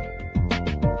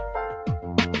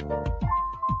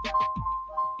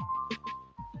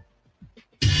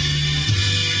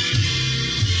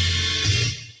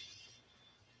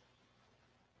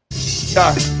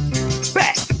 Back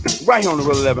right here on the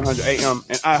Real 1100 AM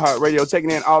and iHeartRadio, taking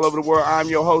in all over the world. I'm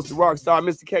your host, the rock star,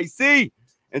 Mr. KC,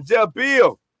 and Jeff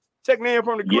Bill, checking in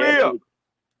from the grill.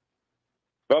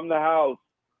 From the house.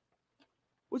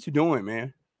 What you doing,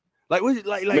 man? Like, what?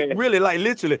 Like, really, like,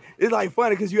 literally. It's like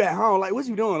funny because you at home. Like, what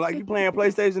you doing? Like, you playing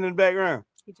PlayStation in the background.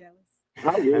 You jealous?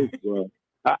 I wish, bro.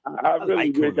 I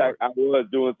really wish I was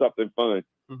doing something fun.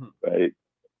 Mm-hmm. But,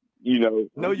 you know.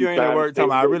 No, you ain't at work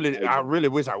talking about, I really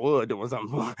wish I was doing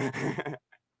something fun.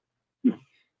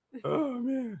 Oh,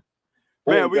 man.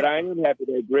 Man, but I am happy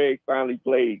that Greg finally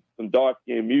played some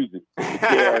dark-skinned music.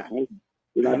 Yeah,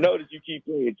 and I know that you keep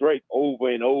playing Drake over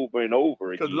and over and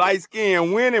over again. Because light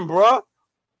skin winning, bro.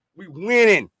 We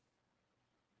winning.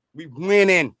 We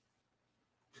winning.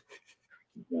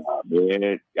 Nah,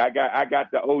 man, I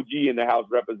got the OG in the house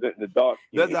representing the dark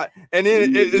skin. That's right. And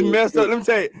then it's messed up. Let me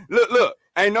tell you, look,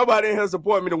 ain't nobody in here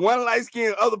support me. The one light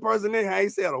skinned other person in here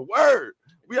ain't said a word.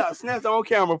 We got snapped on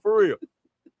camera for real.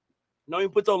 No, you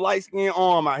put your light skinned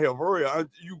arm out here for real.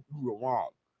 You were wrong,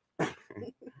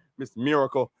 Mr.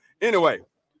 Miracle. Anyway,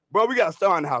 bro, we got a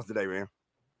star in the house today, man.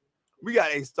 We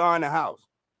got a star in the house.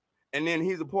 And then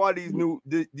he's a part of these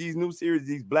new series,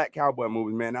 these black cowboy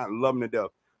movies, man. I love them to death.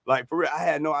 Like, for real, I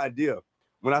had no idea.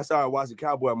 When I started watching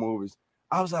cowboy movies,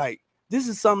 I was like, this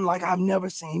is something like I've never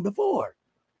seen before.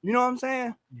 You know what I'm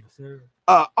saying? Yes, sir.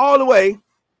 All the way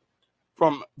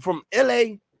from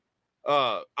LA,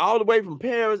 all the way from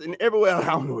Paris and everywhere else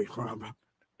I don't know where he's from.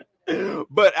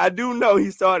 But I do know he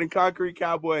started in Concrete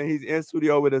Cowboy and he's in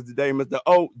studio with us today, Mr.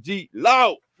 OG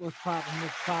Low. What's poppin'?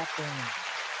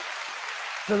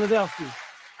 Philadelphia.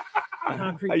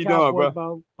 Concrete How you Cowboy doing,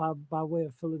 bro? By way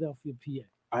of Philadelphia, PA.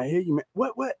 I hear you, man.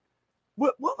 What was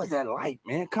that like,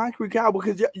 man? Concrete Cowboy,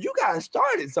 because you guys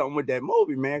started something with that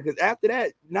movie, man. Because after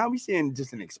that, now we seeing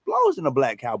just an explosion of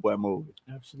black cowboy movies.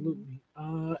 Absolutely.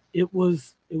 It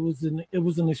was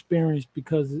an experience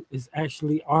because it's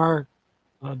actually our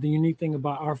the unique thing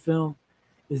about our film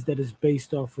is that it's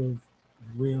based off of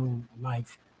real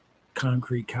life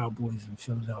concrete cowboys in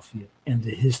Philadelphia and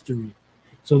the history.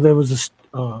 So there was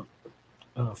a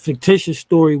fictitious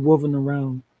story woven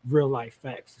around real life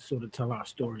facts to sort of tell our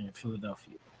story in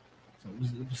Philadelphia. So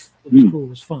it was cool. It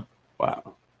was fun.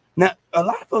 Wow. Now, a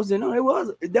lot of folks didn't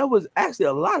know there was actually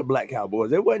a lot of black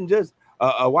cowboys. It wasn't just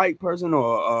a white person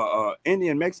or a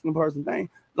Indian Mexican person thing.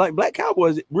 Like, black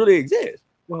cowboys really exist.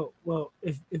 Well,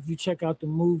 if you check out the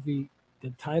movie,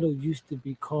 the title used to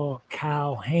be called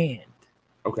Cow Hand.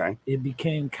 Okay. It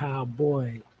became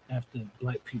Cowboy after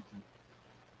black people.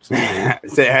 Say I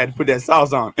had to put that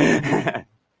sauce on.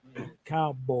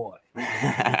 Cowboy.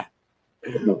 But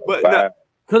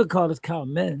could have called us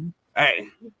cowmen. Hey,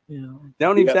 you know, they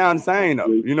don't even sound the same though.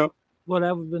 You know, well,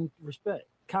 that would have been respect.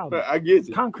 Cowmen. I get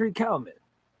you. Concrete cowmen.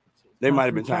 They might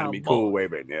have been trying to be cool way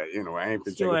back there. You know, I ain't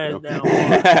been Sure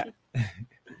taking.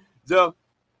 So,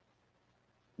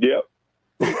 Yep.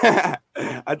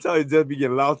 I told you, just be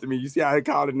getting lost in me. You see how he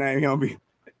called the name? He don't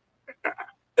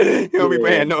be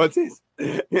paying no attention.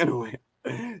 Anyway,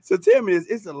 so tell me this: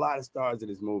 it's a lot of stars in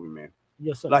this movie, man.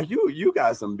 Yes, sir. Like you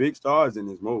got some big stars in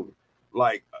this movie.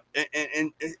 Like,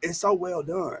 and it's so well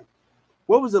done.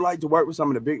 What was it like to work with some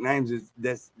of the big names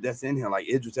that's in here, like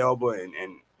Idris Elba and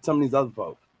some of these other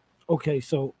folks? Okay,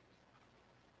 so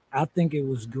I think it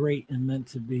was great and meant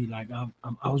to be. Like I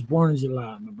was born in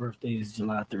July. My birthday is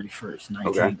July 31st,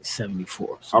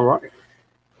 1974. So, all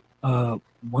right.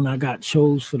 When I got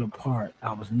chose for the part,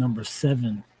 I was number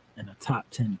 7 in the top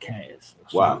 10 cast.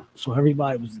 So, wow. So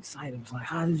everybody was excited. It was like,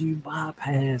 how did you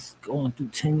bypass going through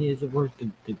 10 years of work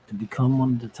to become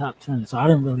one of the top 10? So I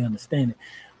didn't really understand it.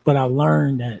 But I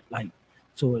learned that, like,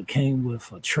 so it came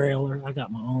with a trailer. I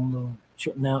got my own little.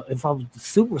 Now, if I was the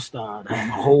superstar, I had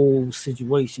my whole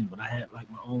situation, but I had like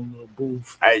my own little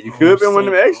booth. Hey, you could have been one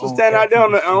of them extras standing out there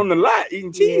on the lot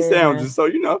eating cheese sandwiches, so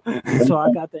you know. So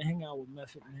I got to hang out with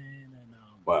Method Man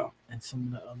and and some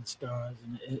of the other stars,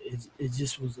 and it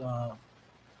just was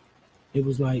it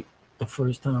was like the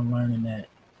first time learning that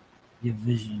your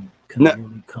vision can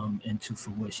really come into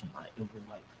fruition. Like it was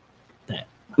like that.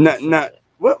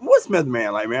 What's Method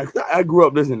Man like, man? 'Cause I grew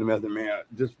up listening to Method Man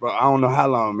just for I don't know how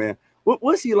long, man.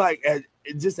 What's he like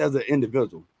just as an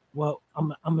individual? Well,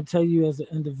 I'm gonna tell you as an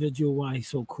individual why he's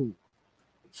so cool.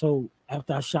 So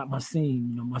after I shot my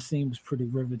scene, my scene was pretty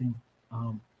riveting.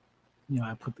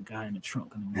 I put the guy in the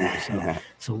trunk in the movie.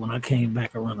 So when I came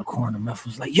back around the corner, Meth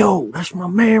was like, "Yo, that's my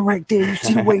man right there. You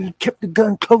see the way he kept the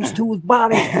gun close to his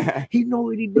body? He know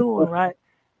what he doing, right?"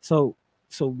 So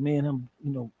me and him,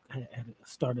 had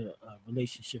started a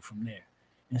relationship from there.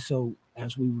 And so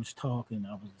as we was talking,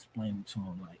 I was explaining to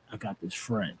him, like, I got this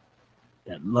friend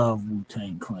that love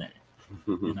Wu-Tang Clan.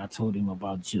 And I told him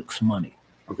about Jux Money.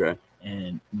 Okay.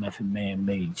 And Method Man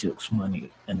made Jux Money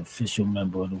an official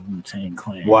member of the Wu-Tang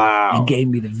Clan. Wow. And gave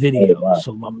me the video. Oh, wow.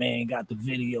 So my man got the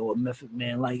video of Method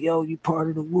Man like, yo, you part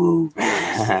of the Wu.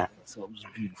 So it was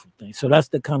a beautiful thing. So that's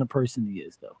the kind of person he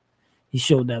is, though. He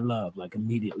showed that love, like,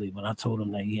 immediately when I told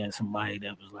him that he had somebody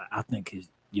that was like, I think he's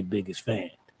your biggest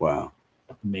fan. Wow.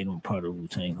 Made him part of the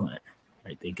Wu-Tang Clan.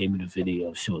 Right? They gave me the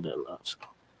video, showed that love. So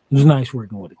it was nice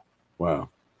working with him. Wow.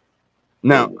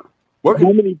 Now,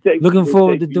 looking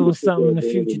forward to doing something in the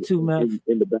future too, man.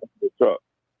 In the back of the truck.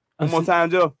 One more time,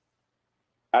 Joe.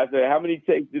 I said, how many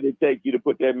takes did it take you to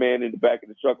put that man in the back of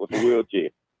the truck with the wheelchair?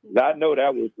 I know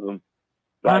that was some.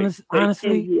 Like,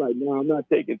 honestly, you like, no, I'm not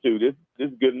taking 2. This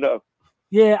is good enough.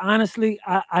 Yeah, honestly,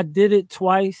 I did it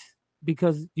twice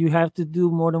because you have to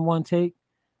do more than one take,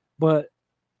 but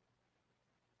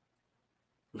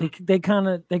they kind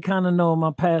of know in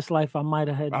my past life I might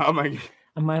have had. Oh my God.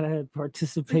 I might have had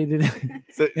participated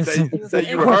in some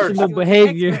you questionable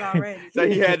behavior. So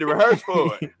he had to rehearse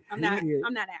for it. I'm not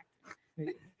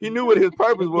acting. He knew what his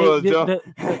purpose was, Joe.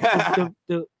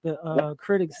 The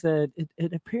critic said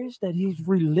it appears that he's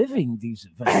reliving these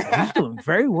events. He's doing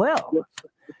very well.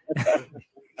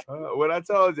 What I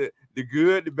told you, the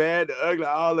good, the bad, the ugly,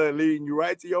 all of it leading you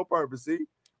right to your purpose. See,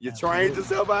 you trained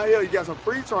yourself out here. You got some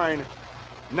free training.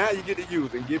 Now you get to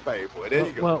use and get paid for it. There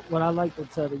you go. Well, what I like to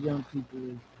tell the young people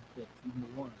is that, number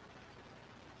one,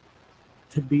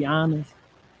 to be honest,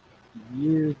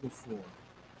 years before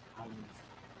I was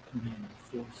commanding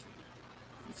forces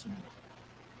for some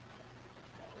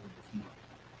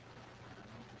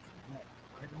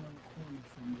right around the corner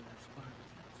from where I spotted.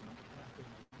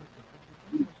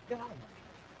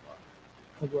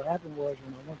 Because what happened was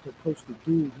when I went to approach the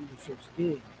dude, he was so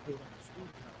scared, he pulled out a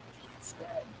screwdriver and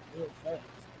stabbed me real fast.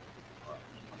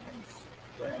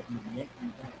 Grabbed me, yanked me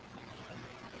back.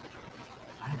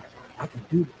 I can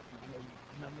do this.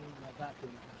 I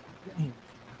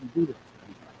can do this.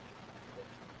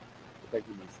 I think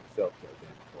you need some self-care.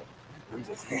 I'm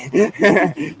just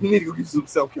you need to go get some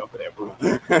self-care for that, bro.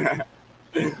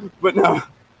 But no,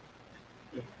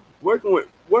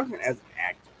 working as an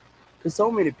actor, because so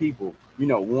many people,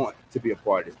 want to be a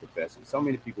part of this profession. So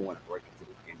many people want to break into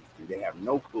this industry. They have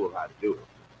no clue of how to do it,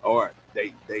 or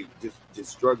they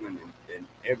just struggling in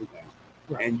everything.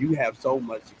 Right. And you have so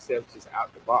much success just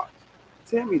out the box.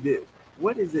 Tell me this: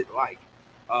 what is it like?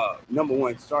 Number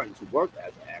one, starting to work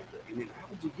as an actor, and then how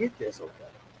did you get there so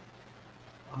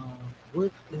fast? What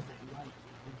is it like?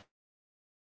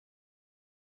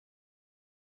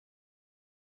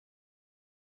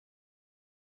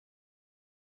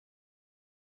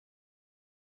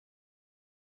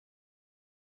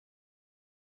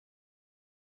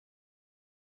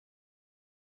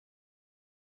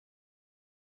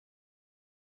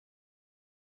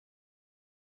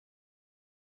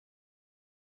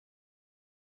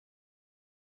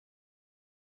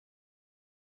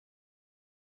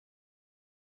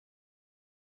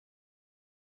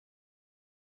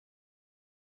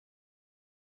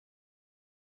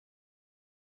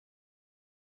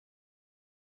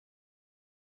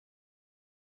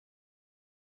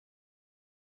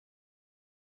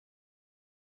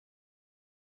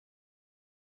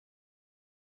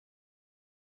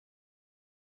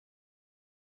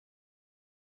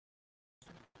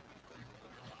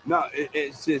 No,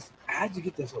 it's just how'd you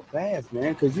get that so fast,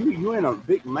 man? Because you in a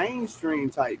big mainstream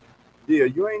type deal.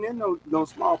 You ain't in no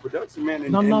small production, man.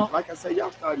 And, No. and like I say,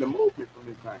 y'all starting the movement from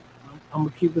this thing. I'm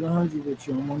gonna keep it 100 with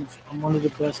you. I'm one of the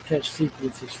best kept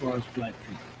secrets as far as black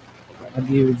people. I'll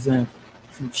give you an example.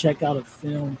 If you check out a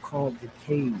film called The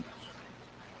Cage,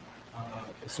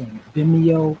 it's on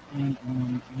Vimeo and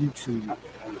on YouTube.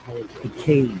 The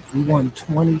Cage. We won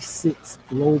 26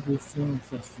 global film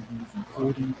festivals,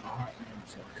 including the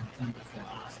Heartland contender for an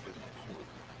Oscar.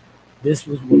 This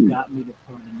was what got me the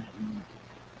part in that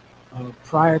movie.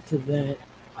 Prior to that,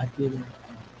 I did a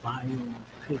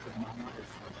biopic of my life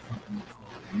for a company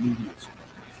called Media Squad.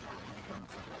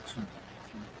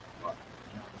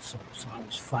 So I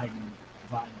was fighting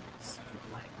violence for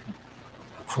black people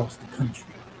across the country.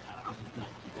 I was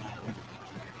like the guy who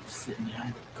was sitting there. I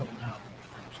had a couple hours.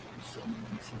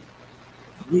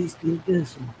 Police did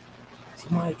this. And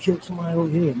somebody killed somebody over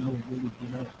here. And I would really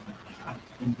get up. I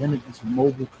invented this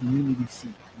mobile community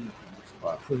seat. It's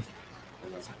a prison.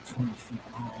 It's like 20 feet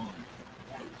long.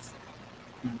 Lights.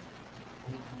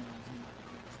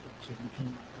 So we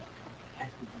came like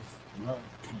activist love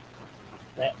camp.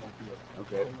 Batmobile.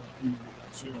 Okay.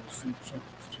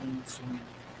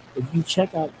 If you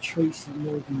check out Tracy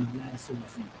Morgan's Last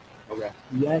OG, okay,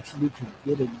 you actually can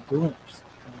get a glimpse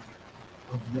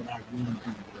of what I really do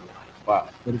in real life. Wow.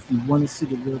 But if you want to see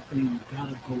the real thing, you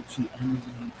gotta go to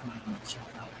Amazon Prime and check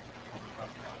out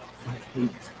Fight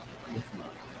Hate with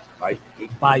Love. Fight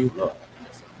Hate Biopic.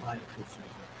 It's a biopic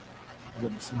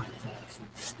with a smart tax.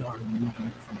 Start a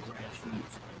movement from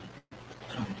grassroots and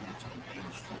turn it into a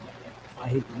mainstream. I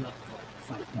hate the love,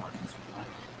 fight darkness with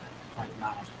light, fight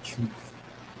lies with truth,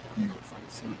 fight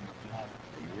Satan with love.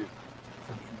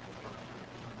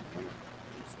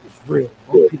 It's real.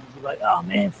 Most people be like, oh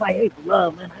man, fight hate with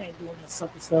love, man. I ain't doing that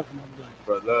sucker stuff. And I'm like,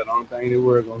 bro, love, the only thing in the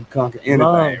world gonna conquer anything,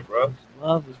 love, bro.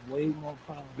 Love is way more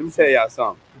powerful. Let me tell y'all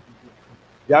something.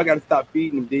 Y'all gotta stop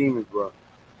feeding them demons, bro.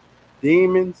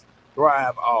 Demons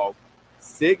thrive off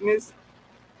sickness,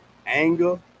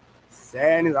 anger,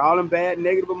 sadness, all them bad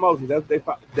negative emotions.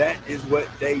 That is what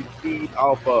they feed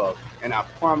off of. And I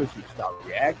promise you, stop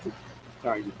reacting,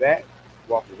 turn your back,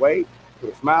 walk away,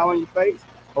 put a smile on your face,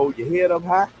 hold your head up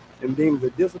high, and demons will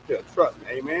disappear. Trust me,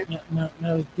 amen. Now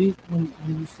it's deep when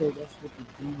you say that's what the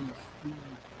demons feed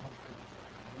off of.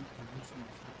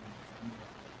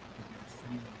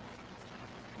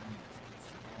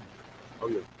 Oh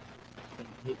yeah.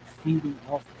 They feeding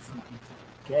off of something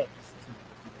to gas.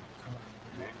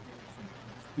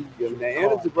 Give them that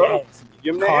energy, bro.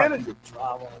 Give them that energy.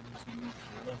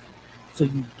 So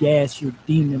you gas your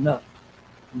demon up.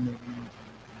 You know,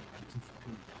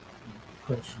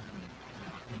 depression.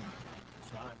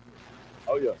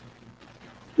 Oh yeah.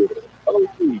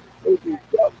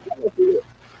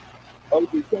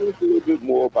 OG, tell us a little bit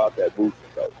more about that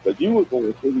movement, though, because you were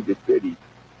going city to city,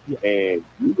 and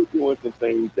you were doing some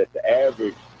things that the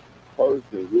average person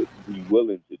wouldn't be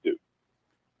willing to do.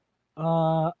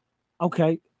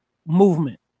 Okay.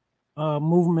 Movement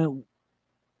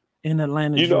in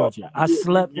Atlanta, Georgia. I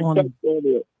slept on.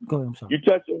 Go ahead, I'm sorry. You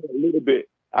touched on it a little bit.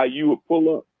 How you would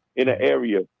pull up in an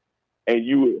area, and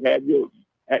you would have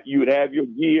your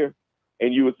gear,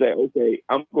 and you would say, "Okay,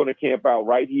 I'm going to camp out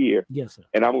right here." Yes, sir.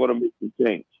 And I'm going to make some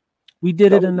change. We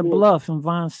did it in the Bluff in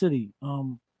Vine City.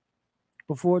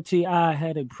 Before T.I.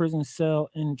 had a prison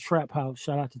cell in Trap House.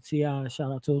 Shout out to T.I.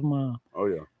 Shout out to his mom. Oh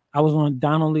yeah. I was on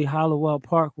Donald Lee Hollowell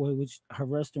Parkway, which her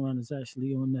restaurant is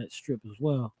actually on that strip as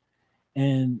well.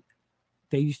 And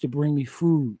they used to bring me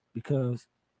food because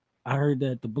I heard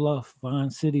that the Bluff, Vine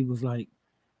City, was like,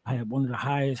 I had one of the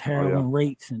highest heroin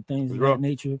rates and things of that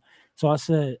nature. So I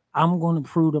said, I'm going to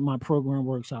prove that my program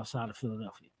works outside of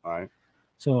Philadelphia. All right.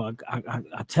 So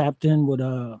I tapped in with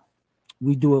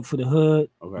We Do It for the Hood.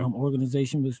 Okay.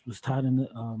 Organization was tied in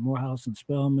Morehouse and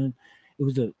Spelman. It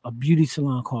was a beauty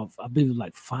salon called, I believe it was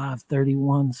like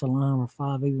 531 Salon or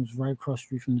 580. It was right across the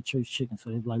street from the Church Chicken. So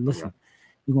they were like, listen,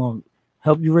 we're going to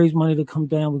help you raise money to come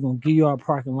down. We're going to give you our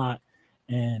parking lot.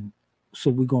 And so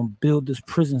we're going to build this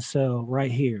prison cell right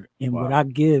here. And what I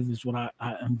give is what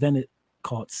I invented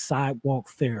called sidewalk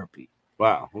therapy.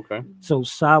 Wow. Okay. So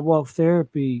sidewalk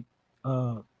therapy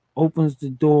opens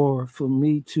the door for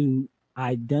me to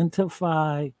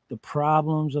identify the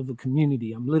problems of a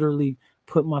community. I'm literally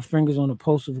put my fingers on the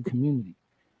pulse of a community,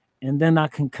 and then I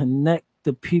can connect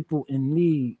the people in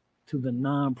need to the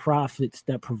nonprofits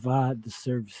that provide the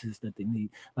services that they need.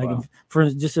 Like, for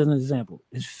instance, just as an example,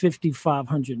 there's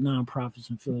 5,500 nonprofits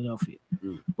in Philadelphia,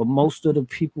 but most of the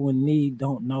people in need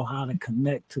don't know how to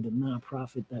connect to the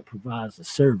nonprofit that provides the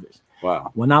service.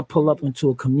 Wow. When I pull up into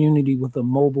a community with a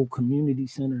mobile community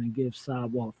center and give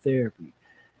sidewalk therapy,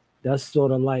 that's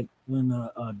sort of like when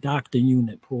a doctor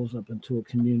unit pulls up into a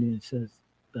community and says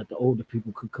that the older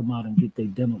people could come out and get their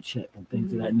dental check and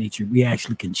things of that nature. We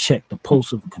actually can check the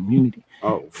pulse of a community.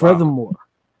 Furthermore,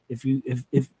 if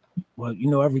well, you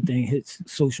know, everything hits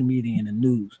social media and the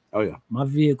news. Oh yeah. My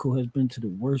vehicle has been to the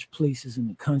worst places in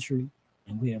the country,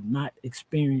 and we have not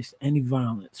experienced any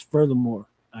violence. Furthermore,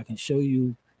 I can show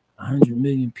you 100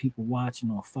 million people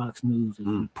watching on Fox News as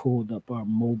we pulled up our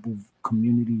mobile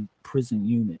community prison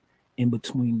unit in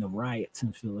between the riots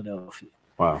in Philadelphia.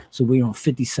 Wow. So we're on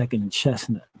 52nd and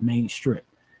Chestnut, Main Strip.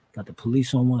 Got the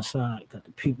police on one side, got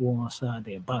the people on one side.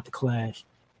 They're about to clash.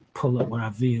 Pull up with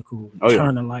our vehicle, we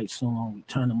turn the lights on, we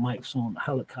turn the mics on, the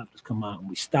helicopters come out, and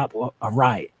we stop a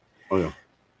riot. Oh yeah.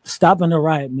 Stopping a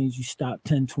riot means you stop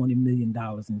 $10-20 million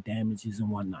in damages in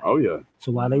one night. Oh yeah.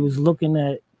 So while they was looking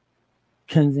at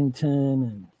Kensington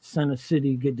and Center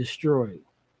City get destroyed,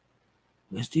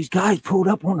 as these guys pulled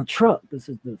up on a truck. This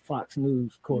is the Fox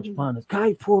News correspondent.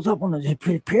 Guy pulls up on it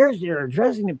prepares they're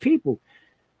addressing the people.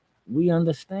 We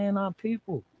understand our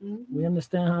people. We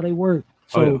understand how they work.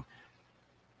 So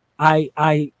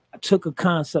I took a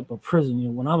concept of prison. You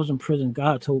know, when I was in prison,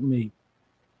 God told me,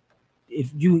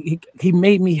 he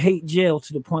made me hate jail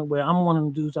to the point where I'm one of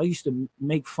them dudes. I used to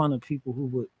make fun of people who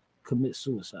would commit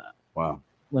suicide. Wow.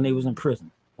 When they was in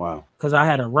prison. Wow. Because I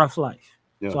had a rough life.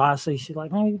 Yeah. So I say shit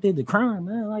like, man, you did the crime,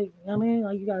 man. Like, I mean,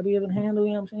 like, you gotta be able to handle,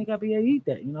 you know what I'm saying? You gotta be able to eat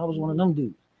that. You know, I was one of them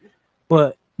dudes.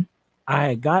 But I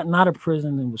had gotten out of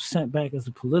prison and was sent back as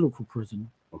a political prisoner.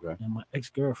 Okay. And my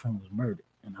ex-girlfriend was murdered.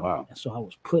 And wow. And so I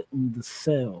was put in the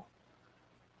cell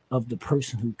of the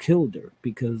person who killed her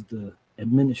because the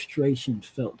administration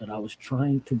felt that I was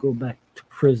trying to go back to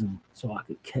prison so I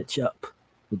could catch up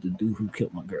with the dude who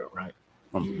killed my girl, right?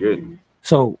 I'm good.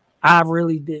 So I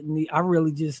really didn't need, I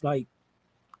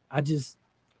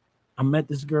met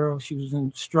this girl. She was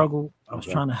in struggle. I was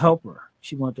trying to help her.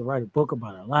 She wanted to write a book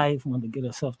about her life, wanted to get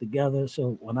herself together.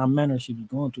 So when I met her, she was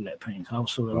going through that pain. So I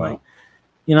was sort of like,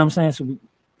 you know what I'm saying? So we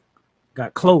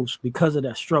got close because of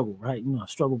that struggle, right? You know,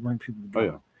 struggle bring people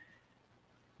together.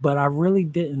 But I really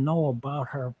didn't know about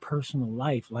her personal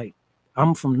life. Like,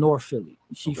 I'm from North Philly.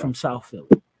 She from South Philly.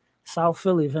 South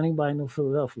Philly, if anybody know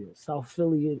Philadelphia, South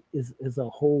Philly is a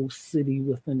whole city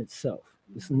within itself.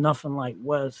 It's nothing like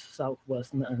West,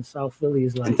 Southwest, and South Philly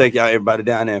is like. And take y'all everybody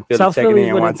down there and Philly South checking Philly is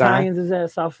in where one the time. Italians is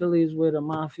at. South Philly is where the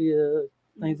mafia,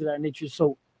 things of that nature.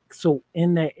 So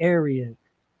in that area,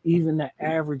 even the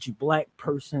average black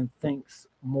person thinks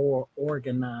more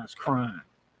organized crime,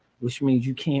 which means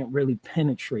you can't really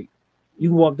penetrate. You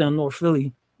can walk down North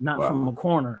Philly, not from a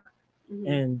corner,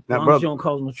 and as long as you don't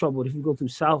cause no trouble. But if you go through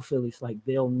South Philly, it's like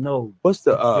they'll know. What's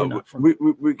the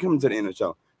we coming to the end of the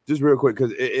show. Just real quick,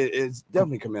 because it's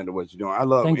definitely commendable what you're doing. I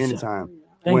love anytime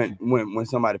when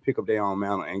somebody pick up their own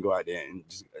mantle and go out there and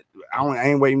just I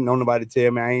ain't waiting on nobody to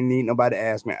tell me. I ain't need nobody to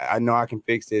ask me. I know I can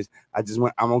fix this. I'm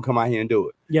gonna come out here and do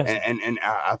it. Yes. And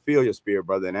I feel your spirit,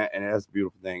 brother, and that's a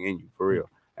beautiful thing in you for real.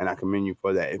 And I commend you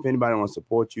for that. If anybody wants to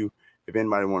support you, if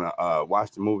anybody want to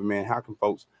watch the movie, man, how can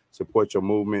folks support your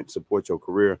movement, support your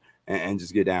career, and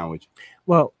just get down with you?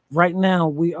 Well, right now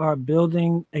we are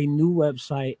building a new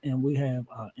website, and we have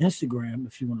Instagram.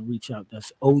 If you want to reach out,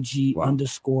 that's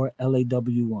OG_LAW1.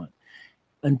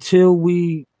 Until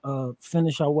we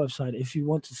finish our website, if you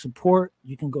want to support,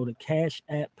 you can go to Cash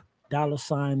App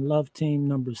 $Love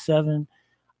Team 7.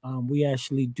 We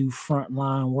actually do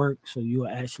frontline work, so you'll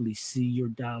actually see your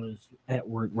dollars at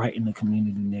work right in the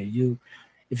community near you.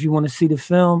 If you want to see the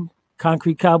film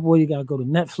Concrete Cowboy, you got to go to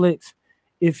Netflix.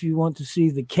 If you want to see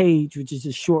The Cage, which is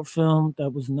a short film that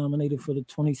was nominated for the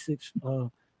 26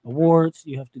 awards,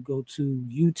 you have to go to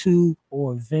YouTube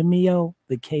or Vimeo,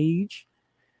 The Cage.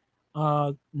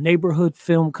 Neighborhood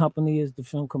Film Company is the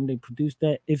film company that produced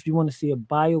that. If you want to see a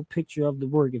bio picture of the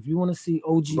work, if you want to see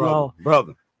OG Law.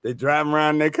 Brother, they driving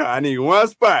around in their car. I need one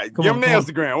spot. Give them the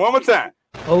Instagram one more time.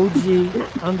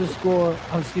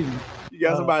 Excuse me. You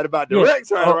got somebody about direct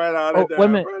time right on it. Wait a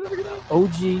minute.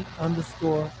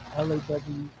 OG_LAW1.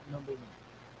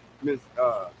 Miss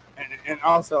and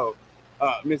also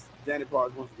Miss Janet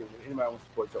Parks, once again, if anybody wants to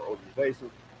support your organization,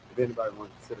 if anybody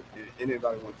wants to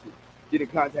get in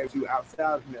contact with you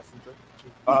outside of Messenger,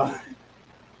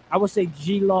 I would say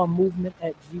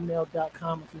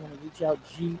glawmovement@gmail.com if you want to reach out.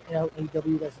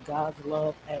 GLAW, that's God's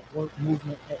Love at Work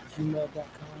Movement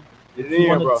 @gmail.com. Get If it you in,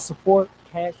 want bro. to support,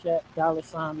 Cash App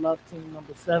 $ Love Team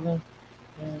 #7,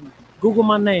 and Google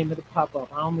my name, it'll pop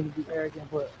up. I don't mean to be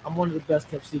arrogant, but I'm one of the best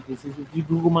kept secrets. If you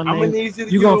Google my I'm gonna name, need you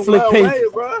to you're get gonna a flip well pages. way,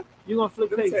 bro. You're gonna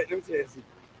flip Let me pages. tell you a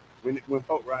secret. When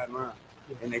folk ride around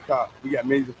in their car, we got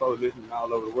millions of folks listening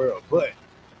all over the world, but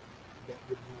they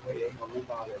ain't gonna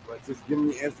remember all that. But just give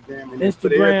me Instagram and just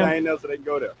put Instagram. everything else so they can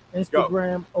go there. Go.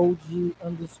 Instagram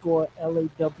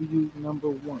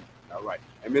OG_LAW1. All right.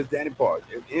 And Miss Danny Parks,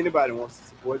 if anybody wants to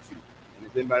support you, and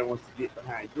if anybody wants to get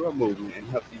behind your movement and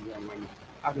help these young women,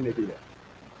 how can they do that?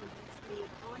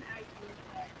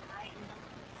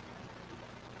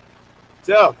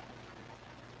 Jeff.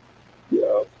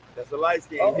 Yeah. That's a light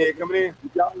skin head coming in.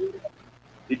 Did y'all hear that?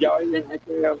 Did y'all hear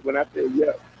that when I said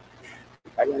yeah?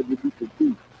 I gotta give you some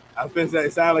tea. I was finna say,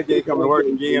 it sound like you ain't coming to work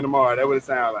again tomorrow. That would it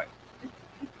sound like.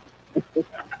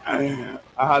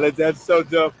 Let's have so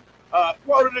Jeff.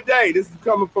 Quote of the day. This is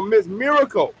coming from Miss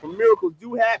Miracle. From Miracles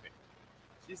Do Happen.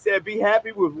 She said, "Be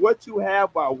happy with what you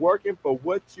have while working for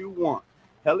what you want."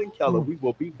 Helen Keller. We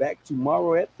will be back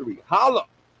tomorrow at 3. Holla.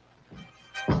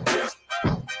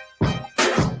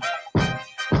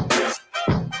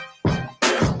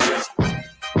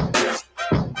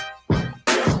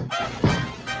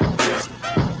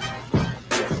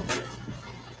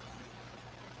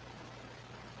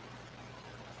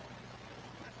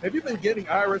 Have you been getting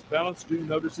IRS balance due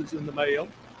notices in the mail?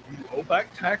 Do you owe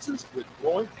back taxes with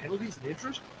growing penalties and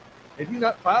interest? Have you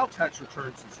not filed tax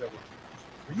returns in several years?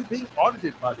 Are you being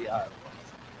audited by the IRS?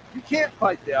 You can't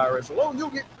fight the IRS alone.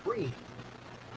 You'll get creamed.